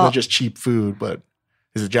 Other than just cheap food, but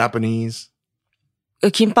is it Japanese?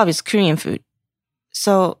 Kimbap is Korean food.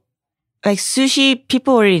 So, like sushi,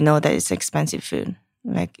 people already know that it's expensive food.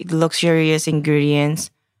 Like luxurious ingredients,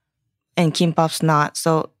 and kimbap's not.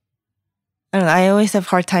 So, I don't know. I always have a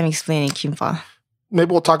hard time explaining kimbap.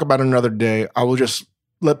 Maybe we'll talk about it another day. I will just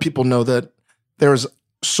let people know that there's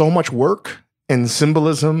so much work and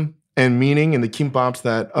symbolism and meaning in the kimbaps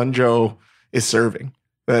that Unjo is serving.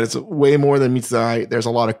 That it's way more than meets the eye. There's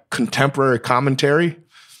a lot of contemporary commentary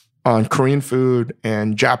on Korean food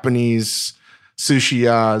and Japanese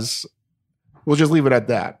sushiyas. We'll just leave it at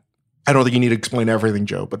that. I don't think you need to explain everything,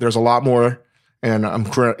 Joe, but there's a lot more. And I'm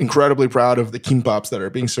incredibly proud of the kimbaps that are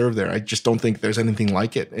being served there. I just don't think there's anything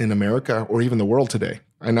like it in America or even the world today.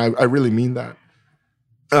 And I really mean that.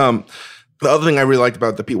 The other thing I really liked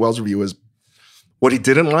about the Pete Wells review is what he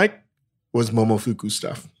didn't like was Momofuku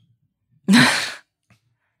stuff.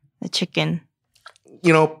 The chicken.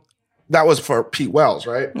 You know, that was for Pete Wells,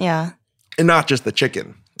 right? Yeah. And not just the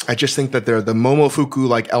chicken. I just think that they're the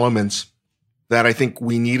Momofuku-like elements that I think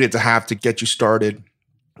we needed to have to get you started.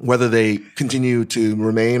 Whether they continue to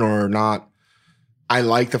remain or not, I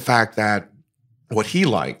like the fact that what he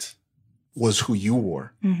liked was who you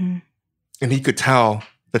were. And he could tell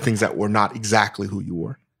the things that were not exactly who you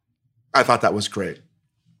were. I thought that was great.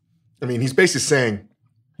 I mean, he's basically saying,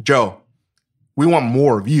 Joe, we want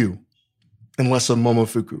more of you and less of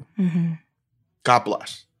Momofuku. God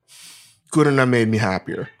bless. Couldn't have made me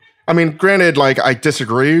happier. I mean, granted, like, I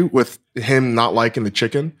disagree with him not liking the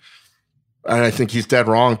chicken. And I think he's dead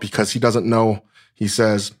wrong because he doesn't know. He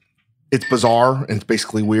says it's bizarre and it's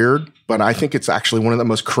basically weird, but I think it's actually one of the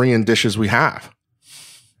most Korean dishes we have.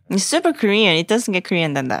 It's super Korean. It doesn't get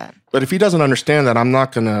Korean than that. But if he doesn't understand that, I'm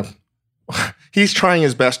not going to... He's trying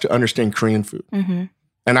his best to understand Korean food.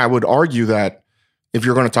 And I would argue that if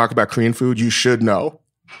you're going to talk about Korean food, you should know.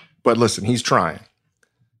 But listen, he's trying.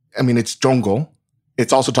 I mean, it's jongol.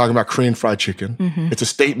 It's also talking about Korean fried chicken. It's a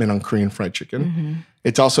statement on Korean fried chicken.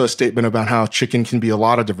 It's also a statement about how chicken can be a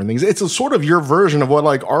lot of different things. It's a sort of your version of what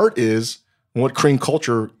like art is and what Korean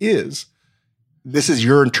culture is. This is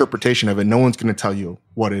your interpretation of it. No one's going to tell you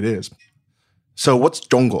what it is. So what's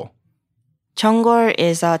jongol? Jongol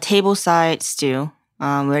is a table-side stew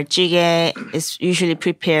where jjigae is usually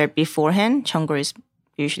prepared beforehand. Jongol is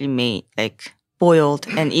usually made like boiled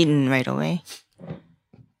and eaten right away.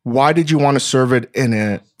 Why did you want to serve it in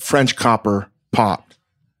a French copper pot?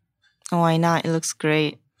 Oh, why not? It looks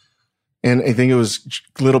great. And I think it was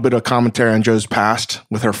a little bit of commentary on Joe's past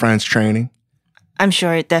with her French training. I'm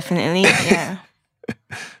sure it definitely, yeah.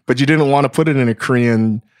 But you didn't want to put it in a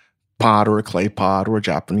Korean pot or a clay pot or a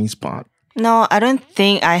Japanese pot. No, I don't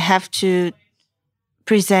think I have to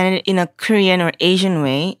present it in a Korean or Asian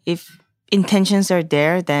way. If intentions are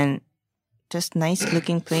there, then just nice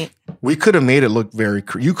looking plate. We could have made it look very,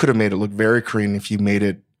 you could have made it look very Korean if you made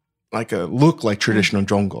it like look like traditional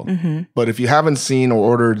jongol. But if you haven't seen or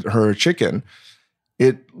ordered her chicken,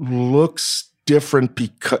 it looks different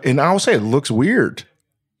because, and I will say it looks weird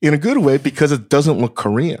in a good way because it doesn't look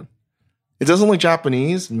Korean. It doesn't look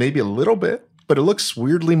Japanese, maybe a little bit, but it looks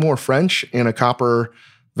weirdly more French in a copper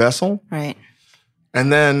vessel. Right.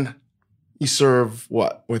 And then you serve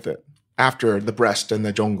what with it after the breast and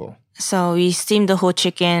the jongo? So we steam the whole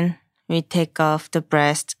chicken. We take off the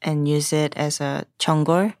breast and use it as a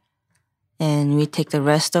chonggol. And we take the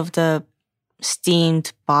rest of the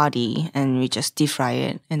steamed body and we just deep fry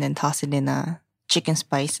it and then toss it in a chicken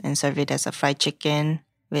spice and serve it as a fried chicken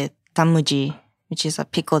with 단무지, which is a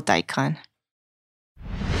pickled daikon.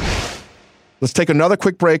 Let's take another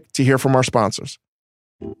quick break to hear from our sponsors.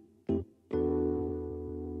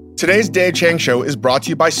 Today's Day Chang Show is brought to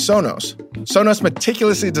you by Sonos. Sonos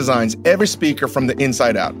meticulously designs every speaker from the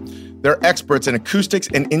inside out. They're experts in acoustics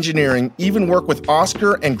and engineering, even work with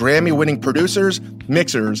Oscar and Grammy-winning producers,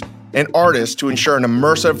 mixers, and artists to ensure an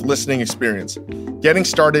immersive listening experience. Getting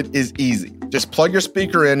started is easy. Just plug your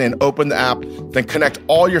speaker in and open the app, then connect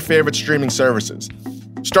all your favorite streaming services.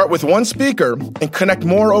 Start with one speaker and connect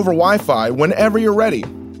more over Wi-Fi whenever you're ready.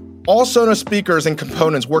 All Sonos speakers and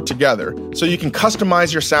components work together, so you can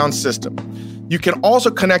customize your sound system. You can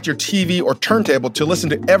also connect your TV or turntable to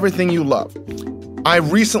listen to everything you love. I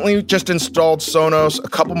recently just installed Sonos a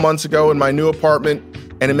couple months ago in my new apartment,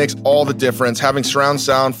 and it makes all the difference. Having surround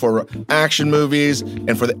sound for action movies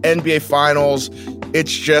and for the NBA Finals,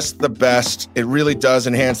 it's just the best. It really does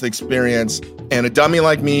enhance the experience, and a dummy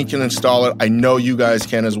like me can install it. I know you guys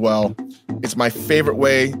can as well. It's my favorite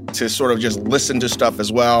way to sort of just listen to stuff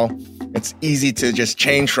as well. It's easy to just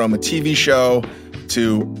change from a TV show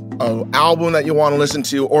to an album that you want to listen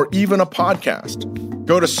to, or even a podcast.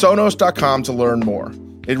 Go to Sonos.com to learn more.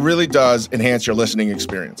 It really does enhance your listening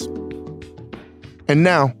experience. And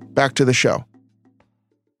now, back to the show.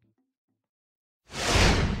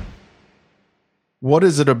 What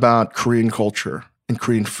is it about Korean culture and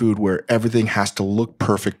Korean food where everything has to look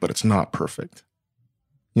perfect, but it's not perfect?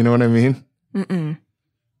 You know what I mean? Mm-mm.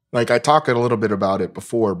 Like, I talked a little bit about it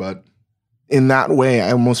before, but in that way,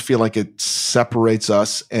 I almost feel like it separates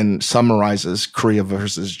us and summarizes Korea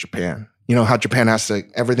versus Japan. You know how Japan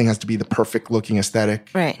everything has to be the perfect looking aesthetic.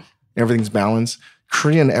 Right. Everything's balanced.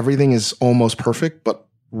 Korean, everything is almost perfect, but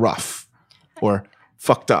rough or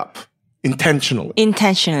fucked up intentionally.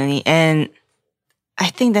 Intentionally. And I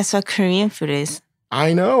think that's what Korean food is.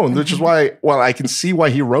 I know, which is why, well, I can see why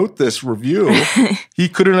he wrote this review. He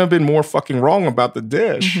couldn't have been more fucking wrong about the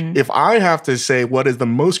dish. Mm-hmm. If I have to say what is the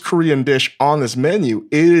most Korean dish on this menu,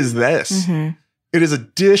 it is this. Mm-hmm. It is a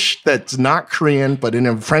dish that's not Korean, but in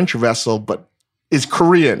a French vessel, but is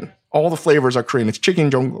Korean. All the flavors are Korean. It's chicken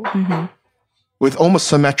jonggo with almost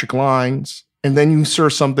symmetric lines. And then you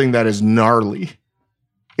serve something that is gnarly.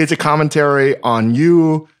 It's a commentary on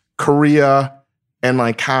you, Korea, and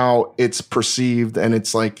like how it's perceived. And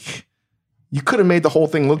it's like, you could have made the whole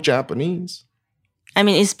thing look Japanese. I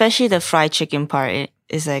mean, especially the fried chicken part. It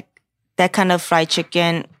is like, that kind of fried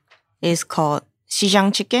chicken is called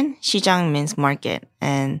시장 chicken. 시장 means market.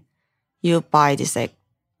 And you buy this like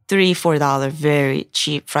 $3-4 very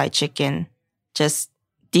cheap fried chicken, just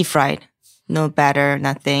deep fried. No batter,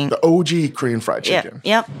 nothing. The OG Korean fried chicken.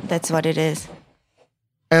 Yep, that's what it is.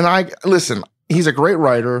 And listen, he's a great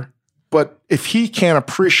writer, but if he can't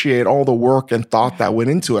appreciate all the work and thought that went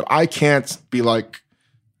into it, I can't be like,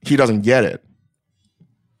 he doesn't get it.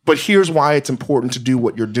 But here's why it's important to do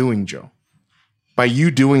what you're doing, Joe. By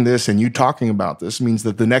you doing this and you talking about this means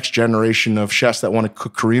that the next generation of chefs that want to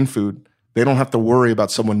cook Korean food, they don't have to worry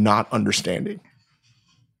about someone not understanding.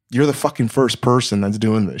 You're the fucking first person that's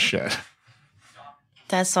doing this shit.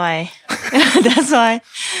 That's why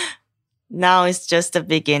now it's just the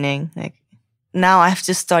beginning. Like, now I have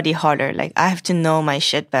to study harder. Like, I have to know my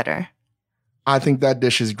shit better. I think that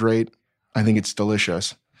dish is great. I think it's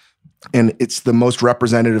delicious. And it's the most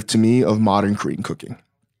representative to me of modern Korean cooking.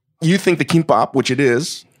 You think the kimbap, which it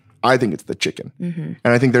is, I think it's the chicken. Mm-hmm.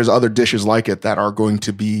 And I think there's other dishes like it that are going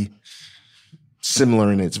to be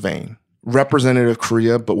similar in its vein. Representative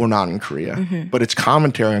Korea, but we're not in Korea. Mm-hmm. But it's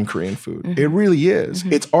commentary on Korean food. Mm-hmm. It really is.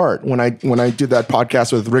 Mm-hmm. It's art. When I did that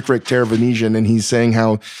podcast with Rick Terravenesian, and he's saying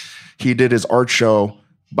how he did his art show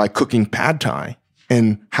by cooking pad thai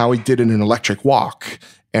and how he did it in an electric wok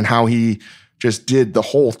and how he just did the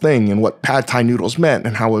whole thing and what pad thai noodles meant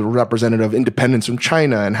and how it represented of independence from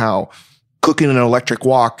China and how cooking in an electric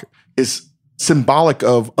wok is symbolic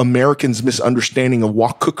of Americans' misunderstanding of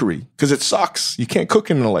wok cookery because it sucks. You can't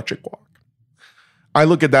cook in an electric wok. I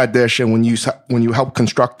look at that dish, and when you help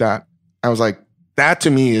construct that, I was like, that to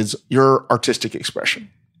me is your artistic expression.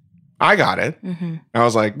 I got it. Mm-hmm. I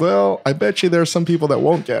was like, well, I bet you there are some people that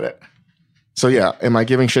won't get it. So yeah, am I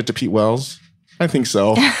giving shit to Pete Wells? I think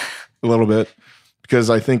so, a little bit, because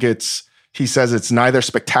I think it's He says it's neither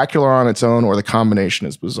spectacular on its own or the combination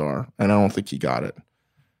is bizarre. And I don't think he got it.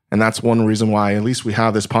 And that's one reason why at least we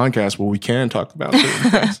have this podcast where we can talk about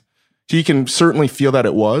certain things. He can certainly feel that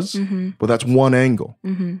it was, but that's one angle.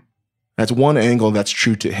 That's one angle that's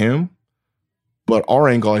true to him. But our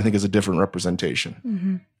angle, I think, is a different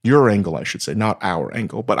representation. Your angle, I should say, not our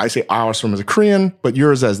angle. But I say ours from as a Korean, but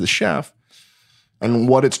yours as the chef. And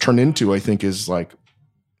what it's turned into, I think, is like,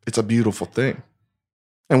 it's a beautiful thing.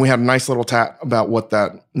 And we had a nice little chat about what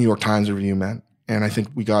that New York Times review meant. And I think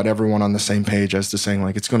we got everyone on the same page as to saying,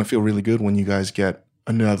 like, it's going to feel really good when you guys get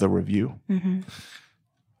another review.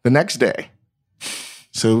 The next day,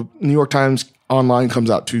 so New York Times Online comes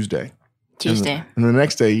out Tuesday. And the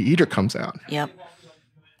next day, Eater comes out. Yep.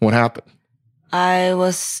 What happened? I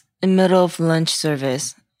was in the middle of lunch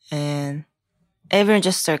service and everyone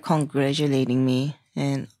just started congratulating me.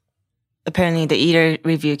 And apparently the Eater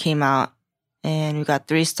review came out and we got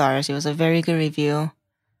 3 stars. It was a very good review.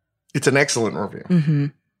 It's an excellent review.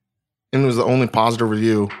 And it was the only positive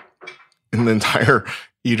review in the entire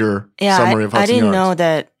Eater summary of Hudson I didn't Yards. know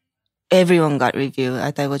that everyone got review. I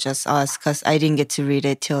thought it was just us because I didn't get to read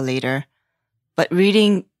it till later. But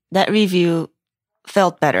reading that review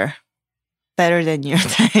felt better than New York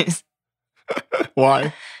Times.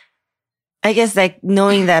 Why? I guess like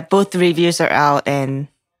knowing that both reviews are out and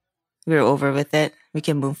we're over with it, we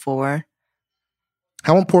can move forward.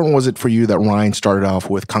 How important was it for you that Ryan started off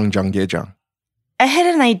with Gangjang Gaejang? I had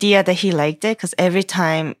an idea that he liked it because every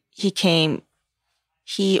time he came,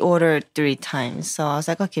 he ordered 3 times. So I was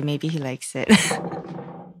like, okay, maybe he likes it.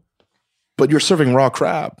 But you're serving raw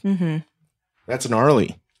crab. That's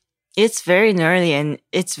gnarly. It's very gnarly and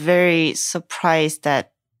it's very surprised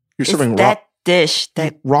that You're serving that dish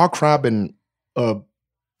that raw crab in a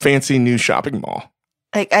fancy new shopping mall.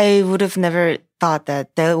 like I would have never thought that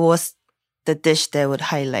was the dish that would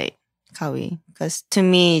highlight Kawi. Because to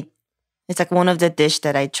me, it's like one of the dish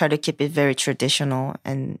that I try to keep it very traditional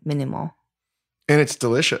and minimal. And it's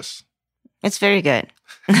delicious. It's very good.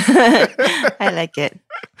 I like it.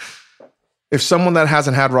 If someone that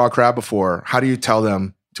hasn't had raw crab before, how do you tell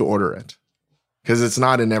them to order it? Because it's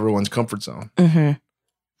not in everyone's comfort zone.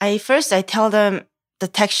 I tell them the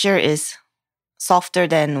texture is softer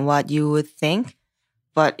than what you would think,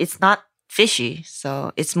 but it's not fishy.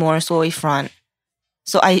 So it's more soy front.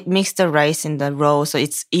 So I mix the rice in the roll so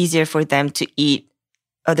it's easier for them to eat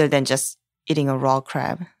other than just eating a raw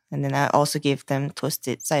crab. And then I also give them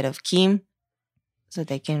toasted side of kim so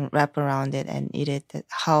they can wrap around it and eat it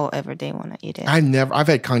however they want to eat it. I've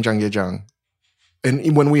had Gangjang Gaejang.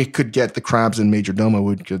 And when we could get the crabs in Major Domo,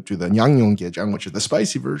 we'd go do the Nyangyong Gaejang, which is the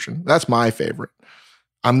spicy version. That's my favorite.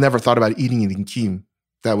 I've never thought about eating it in kim.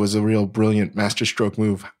 That was a real brilliant masterstroke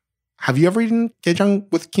move. Have you ever eaten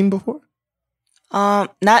Gaejang with kim before?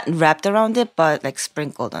 Not wrapped around it, but like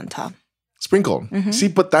sprinkled on top. Sprinkled. See,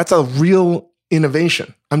 but that's a real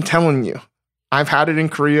innovation. I'm telling you. I've had it in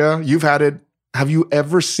Korea. You've had it. Have you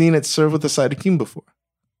ever seen it served with a side of kim before?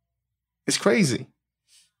 It's crazy.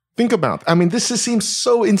 Think about it. I mean, this just seems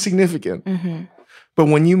so insignificant. But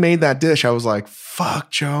when you made that dish, I was like,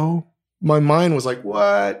 fuck, Joe. My mind was like,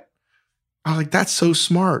 what? I was like, that's so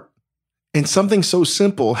smart. And something so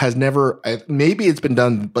simple has never, maybe it's been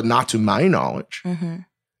done, but not to my knowledge.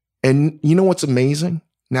 And you know what's amazing?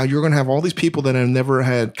 Now you're going to have all these people that have never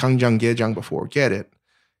had Gangjang Gaejang before get it.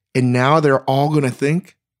 And now they're all going to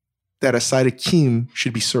think that a side of kim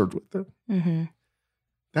should be served with it.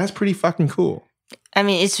 That's pretty fucking cool. I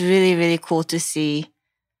mean, it's really, really cool to see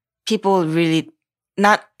people really,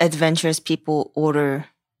 not adventurous people, order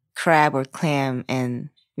crab or clam and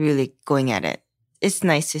really going at it. It's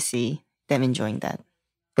nice to see them enjoying that.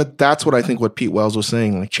 But that's what I think what Pete Wells was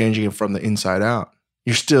saying, like changing it from the inside out.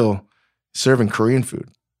 You're still serving Korean food.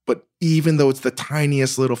 But even though it's the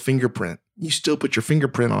tiniest little fingerprint, you still put your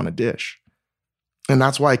fingerprint on a dish. And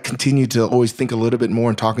that's why I continue to always think a little bit more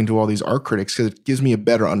in talking to all these art critics, because it gives me a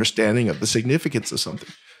better understanding of the significance of something.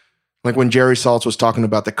 Like when Jerry Saltz was talking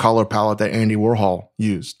about the color palette that Andy Warhol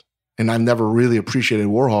used. And I've never really appreciated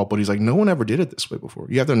Warhol, but he's like, no one ever did it this way before.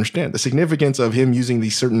 You have to understand the significance of him using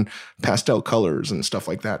these certain pastel colors and stuff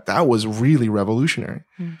like that. That was really revolutionary.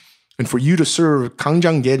 And for you to serve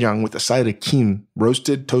Gangjang Gaejang with a side of kim,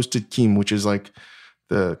 roasted, toasted kim, which is like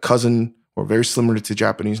the cousin or very similar to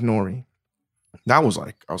Japanese nori. That was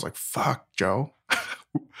like, I was like, fuck, Joe.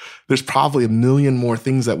 There's probably a million more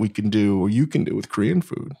things that we can do or you can do with Korean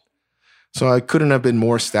food. So I couldn't have been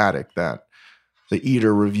more ecstatic that the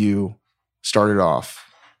Eater review started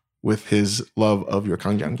off with his love of your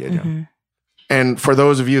Gangjang Gaejang. And for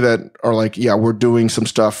those of you that are like, yeah, we're doing some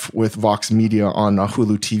stuff with Vox Media on a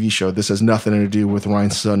Hulu TV show. This has nothing to do with Ryan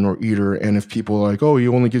Sutton or Eater. And if people are like, oh, he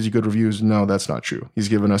only gives you good reviews. No, that's not true. He's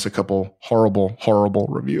given us a couple horrible, horrible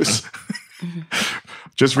reviews.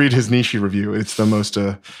 Just read his Nishi review. It's the most,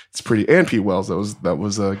 it's pretty, and Pete Wells, that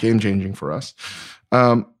was game changing for us.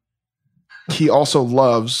 He also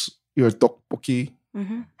loves your tteokbokki.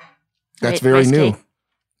 Mm-hmm. That's very new.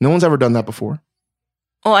 No one's ever done that before.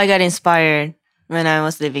 Oh, I got inspired when I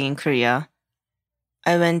was living in Korea.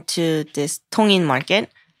 I went to this Tongin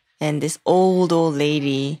market and this old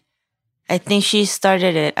lady, I think she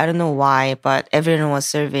started it, I don't know why, but everyone was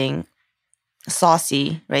serving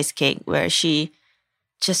saucy rice cake where she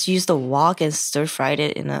just used a wok and stir-fried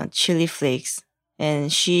it in a chili flakes.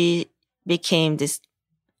 And she became this,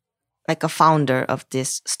 like a founder of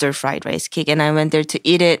this stir-fried rice cake. And I went there to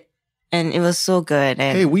eat it. And it was so good.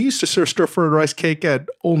 And hey, we used to serve stir-fried rice cake at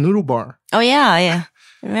Old Noodle Bar. Oh, yeah.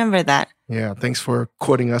 Remember that. Yeah, thanks for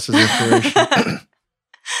quoting us as inspiration.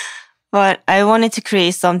 But I wanted to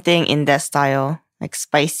create something in that style, like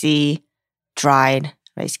spicy, dried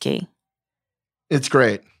rice cake. It's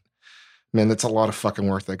great. Man, that's a lot of fucking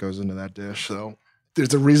work that goes into that dish. So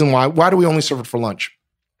there's a reason why. Why do we only serve it for lunch?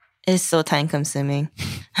 It's so time-consuming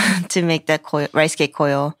to make that rice cake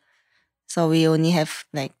coil. So we only have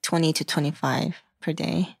like 20 to 25 per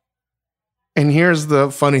day. And here's the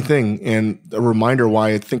funny thing, and a reminder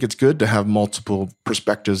why I think it's good to have multiple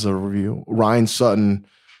perspectives of review. Ryan Sutton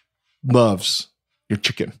loves your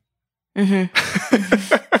chicken.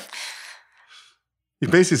 Mm-hmm. He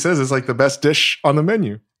basically says it's like the best dish on the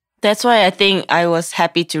menu. That's why I think I was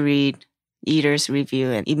happy to read Eater's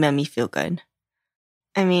review and it made me feel good.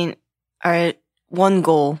 I mean, our one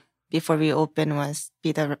goal before we open was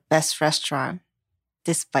be the best restaurant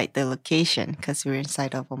despite the location because we're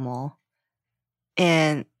inside of a mall.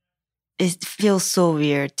 And it feels so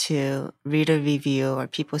weird to read a review or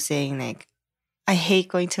people saying like, I hate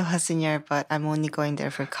going to Hasinyar, but I'm only going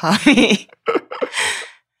there for coffee.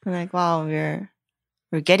 I'm like, wow, we're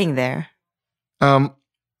getting there.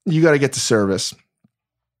 You got to get to service.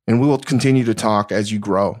 And we will continue to talk as you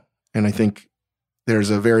grow. And I think there's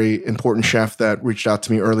a very important chef that reached out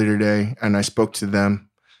to me earlier today, and I spoke to them,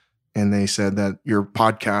 and they said that your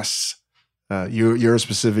podcasts, yours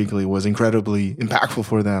specifically, was incredibly impactful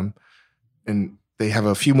for them. And they have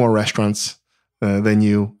a few more restaurants than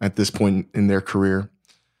you at this point in their career.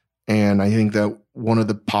 And I think that one of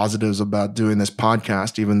the positives about doing this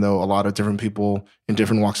podcast, even though a lot of different people in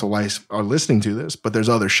different walks of life are listening to this, but there's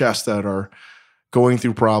other chefs that are going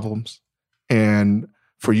through problems. And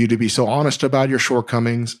for you to be so honest about your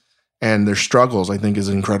shortcomings and their struggles, I think is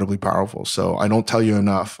incredibly powerful. So I don't tell you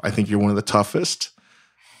enough. I think you're one of the toughest,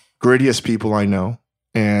 grittiest people I know.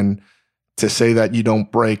 And to say that you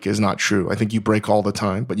don't break is not true. I think you break all the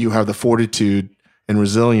time, but you have the fortitude and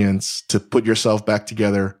resilience to put yourself back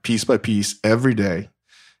together piece by piece every day.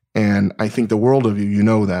 And I think the world of you, you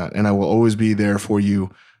know that. And I will always be there for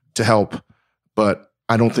you to help. But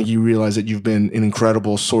I don't think you realize that you've been an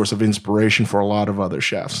incredible source of inspiration for a lot of other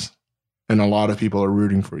chefs. And a lot of people are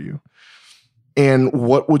rooting for you. And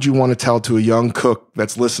what would you want to tell to a young cook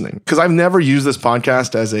that's listening? Because I've never used this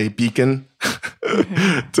podcast as a beacon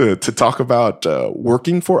to talk about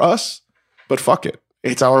working for us. But fuck it.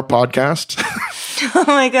 It's our podcast. Oh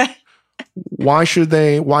my God. Why should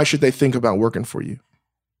they think about working for you?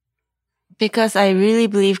 Because I really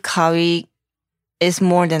believe Kawi is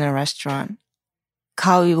more than a restaurant.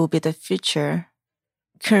 Kawi will be the future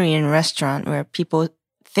Korean restaurant where people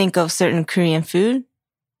think of certain Korean food.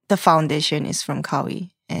 The foundation is from Kawi,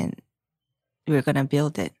 and we're going to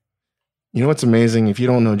build it. You know what's amazing? If you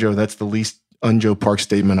don't know Joe, that's the least un-Joe Park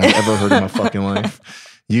statement I've ever heard in my fucking life.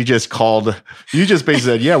 You just basically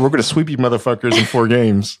said, yeah, we're going to sweep you motherfuckers in 4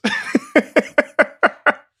 games.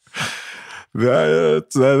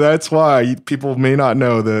 That's why people may not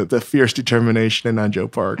know the fierce determination in un-Joe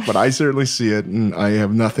Park, but I certainly see it, and I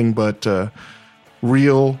have nothing but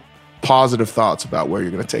real positive thoughts about where you're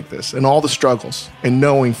going to take this and all the struggles, and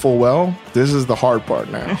knowing full well this is the hard part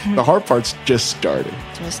now. Mm-hmm. The hard part's just started.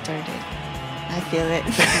 I feel it.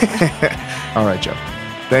 All right, Joe.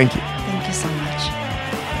 Thank you. Thank you so much.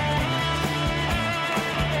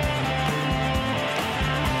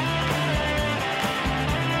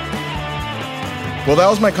 Well, that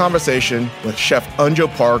was my conversation with Chef un-Joe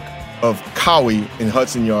Park of Kawi in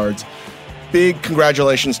Hudson Yards. Big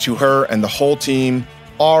congratulations to her and the whole team.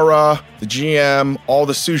 Aura, the GM, all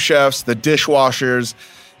the sous chefs, the dishwashers.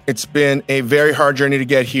 It's been a very hard journey to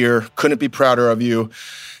get here. Couldn't be prouder of you.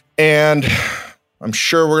 And I'm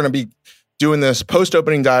sure we're going to be doing this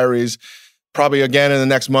post-opening diaries probably again in the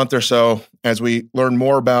next month or so. as we learn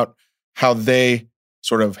more about how they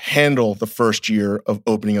sort of handle the first year of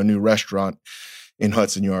opening a new restaurant in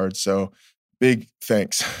Hudson Yards. So big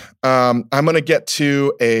thanks. I'm going to get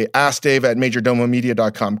to a Ask Dave at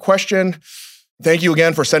majordomomedia.com question. Thank you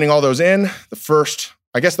again for sending all those in. The first,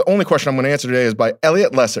 I guess the only question I'm going to answer today is by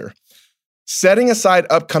Elliot Lesser. Setting aside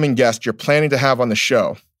upcoming guests you're planning to have on the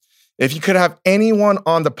show, if you could have anyone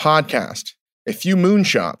on the podcast, a few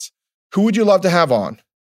moonshots, who would you love to have on?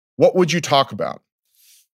 What would you talk about?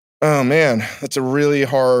 Oh man, that's a really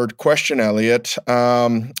hard question, Elliot.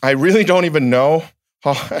 I really don't even know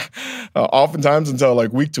oftentimes until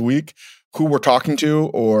like week to week who we're talking to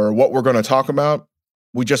or what we're going to talk about.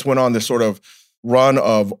 We just went on this sort of run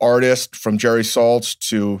of artists from Jerry Saltz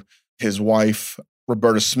to his wife,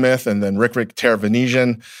 Roberta Smith, and then Rick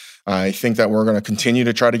Tervanesian. I think that we're going to continue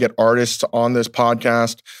to try to get artists on this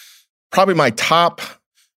podcast. Probably my top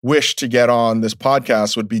wish to get on this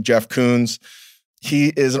podcast would be Jeff Koons.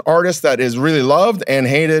 He is an artist that is really loved and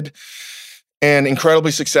hated and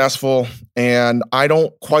incredibly successful. And I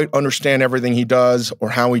don't quite understand everything he does or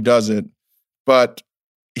how he does it, but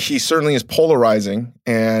he certainly is polarizing.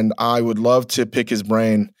 And I would love to pick his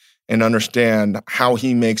brain and understand how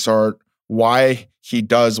he makes art, why he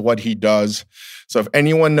does what he does. So if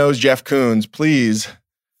anyone knows Jeff Koons, please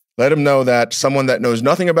let him know that someone that knows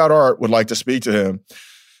nothing about art would like to speak to him.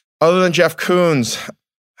 Other than Jeff Koons,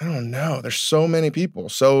 I don't know. There's so many people.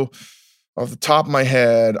 So off the top of my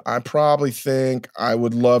head, I probably think I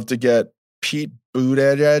would love to get Pete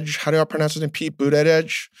Buttigieg. How do I pronounce his name? Pete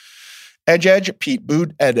Buttigieg? Pete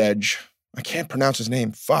Buttigieg. I can't pronounce his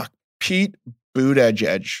name. Fuck. Pete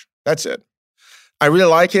Buttigieg. That's it. I really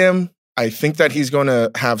like him. I think that he's going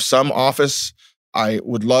to have some office. I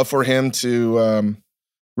would love for him to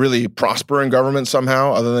really prosper in government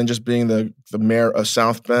somehow, other than just being the mayor of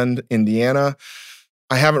South Bend, Indiana.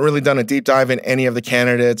 I haven't really done a deep dive in any of the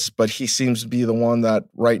candidates, but he seems to be the one that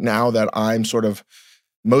right now that I'm sort of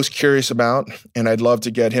most curious about. And I'd love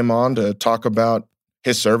to get him on to talk about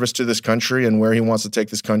his service to this country and where he wants to take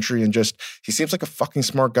this country. And just, he seems like a fucking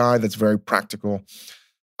smart guy that's very practical.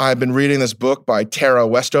 I've been reading this book by Tara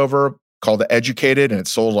Westover called The Educated, and it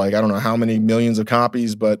sold like, I don't know how many millions of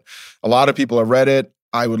copies, but a lot of people have read it.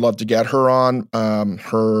 I would love to get her on.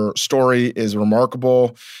 Her story is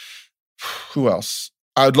remarkable. Who else?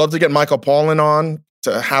 I would love to get Michael Pollan on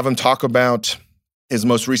to have him talk about his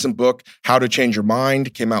most recent book, How to Change Your Mind.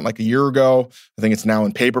 It came out like a year ago. I think it's now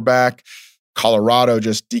in paperback. Colorado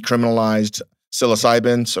just decriminalized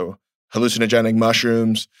psilocybin, so hallucinogenic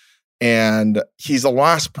mushrooms. And he's the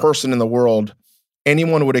last person in the world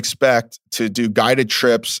anyone would expect to do guided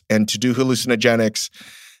trips and to do hallucinogenics.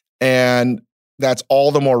 And that's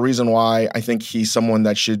all the more reason why I think he's someone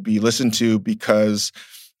that should be listened to, because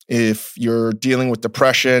if you're dealing with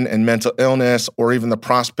depression and mental illness, or even the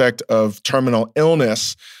prospect of terminal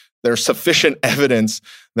illness, there's sufficient evidence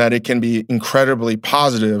that it can be incredibly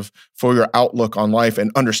positive for your outlook on life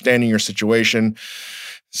and understanding your situation.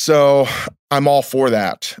 So I'm all for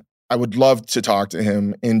that. I would love to talk to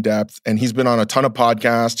him in depth. And he's been on a ton of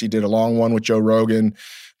podcasts. He did a long one with Joe Rogan.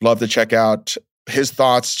 Love to check out his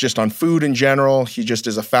thoughts just on food in general. He just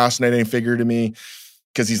is a fascinating figure to me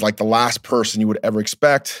because he's like the last person you would ever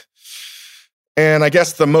expect. And I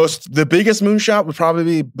guess the biggest moonshot would probably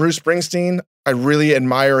be Bruce Springsteen. I really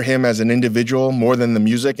admire him as an individual more than the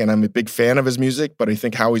music, and I'm a big fan of his music, but I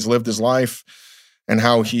think how he's lived his life and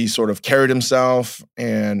how he sort of carried himself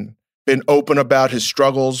and been open about his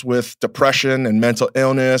struggles with depression and mental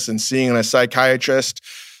illness and seeing a psychiatrist,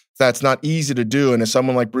 that's not easy to do. And if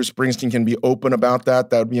someone like Bruce Springsteen can be open about that,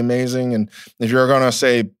 that would be amazing. And if you're going to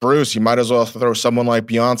say Bruce, you might as well throw someone like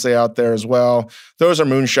Beyonce out there as well. Those are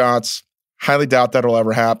moonshots. Highly doubt that'll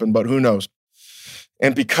ever happen, but who knows?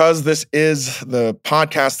 And because this is the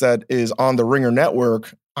podcast that is on the Ringer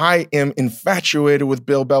Network, I am infatuated with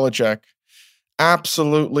Bill Belichick.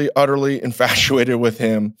 Absolutely, utterly infatuated with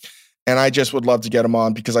him. And I just would love to get him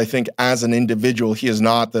on because I think as an individual, he is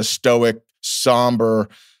not the stoic, somber,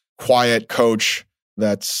 quiet coach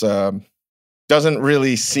that's doesn't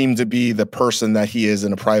really seem to be the person that he is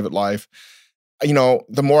in a private life. You know,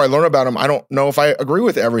 the more I learn about him, I don't know if I agree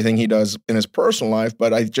with everything he does in his personal life,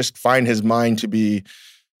 but I just find his mind to be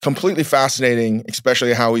completely fascinating,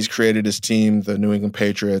 especially how he's created his team, the New England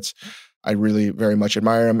Patriots. I really very much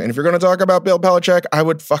admire him. And if you're going to talk about Bill Belichick, I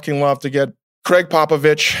would fucking love to get Craig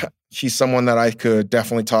Popovich. He's someone that I could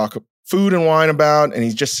definitely talk food and wine about, and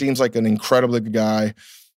he just seems like an incredibly good guy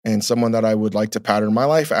and someone that I would like to pattern my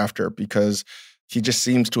life after because he just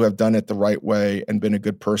seems to have done it the right way and been a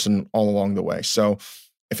good person all along the way. So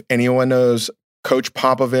if anyone knows Coach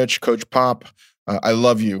Popovich, Coach Pop, I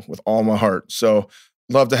love you with all my heart. So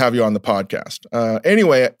love to have you on the podcast.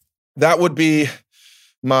 Anyway, that would be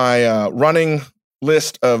my running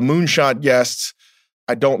list of moonshot guests.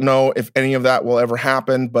 I don't know if any of that will ever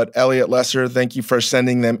happen, but Elliot Lesser, thank you for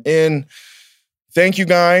sending them in. Thank you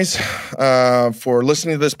guys for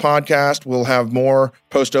listening to this podcast. We'll have more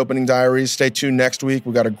post-opening diaries. Stay tuned next week.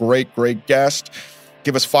 We've got a great, great guest.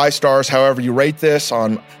 Give us 5 stars, however you rate this,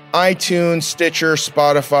 on iTunes, Stitcher,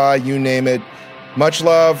 Spotify, you name it. Much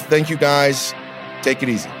love. Thank you guys. Take it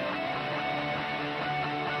easy.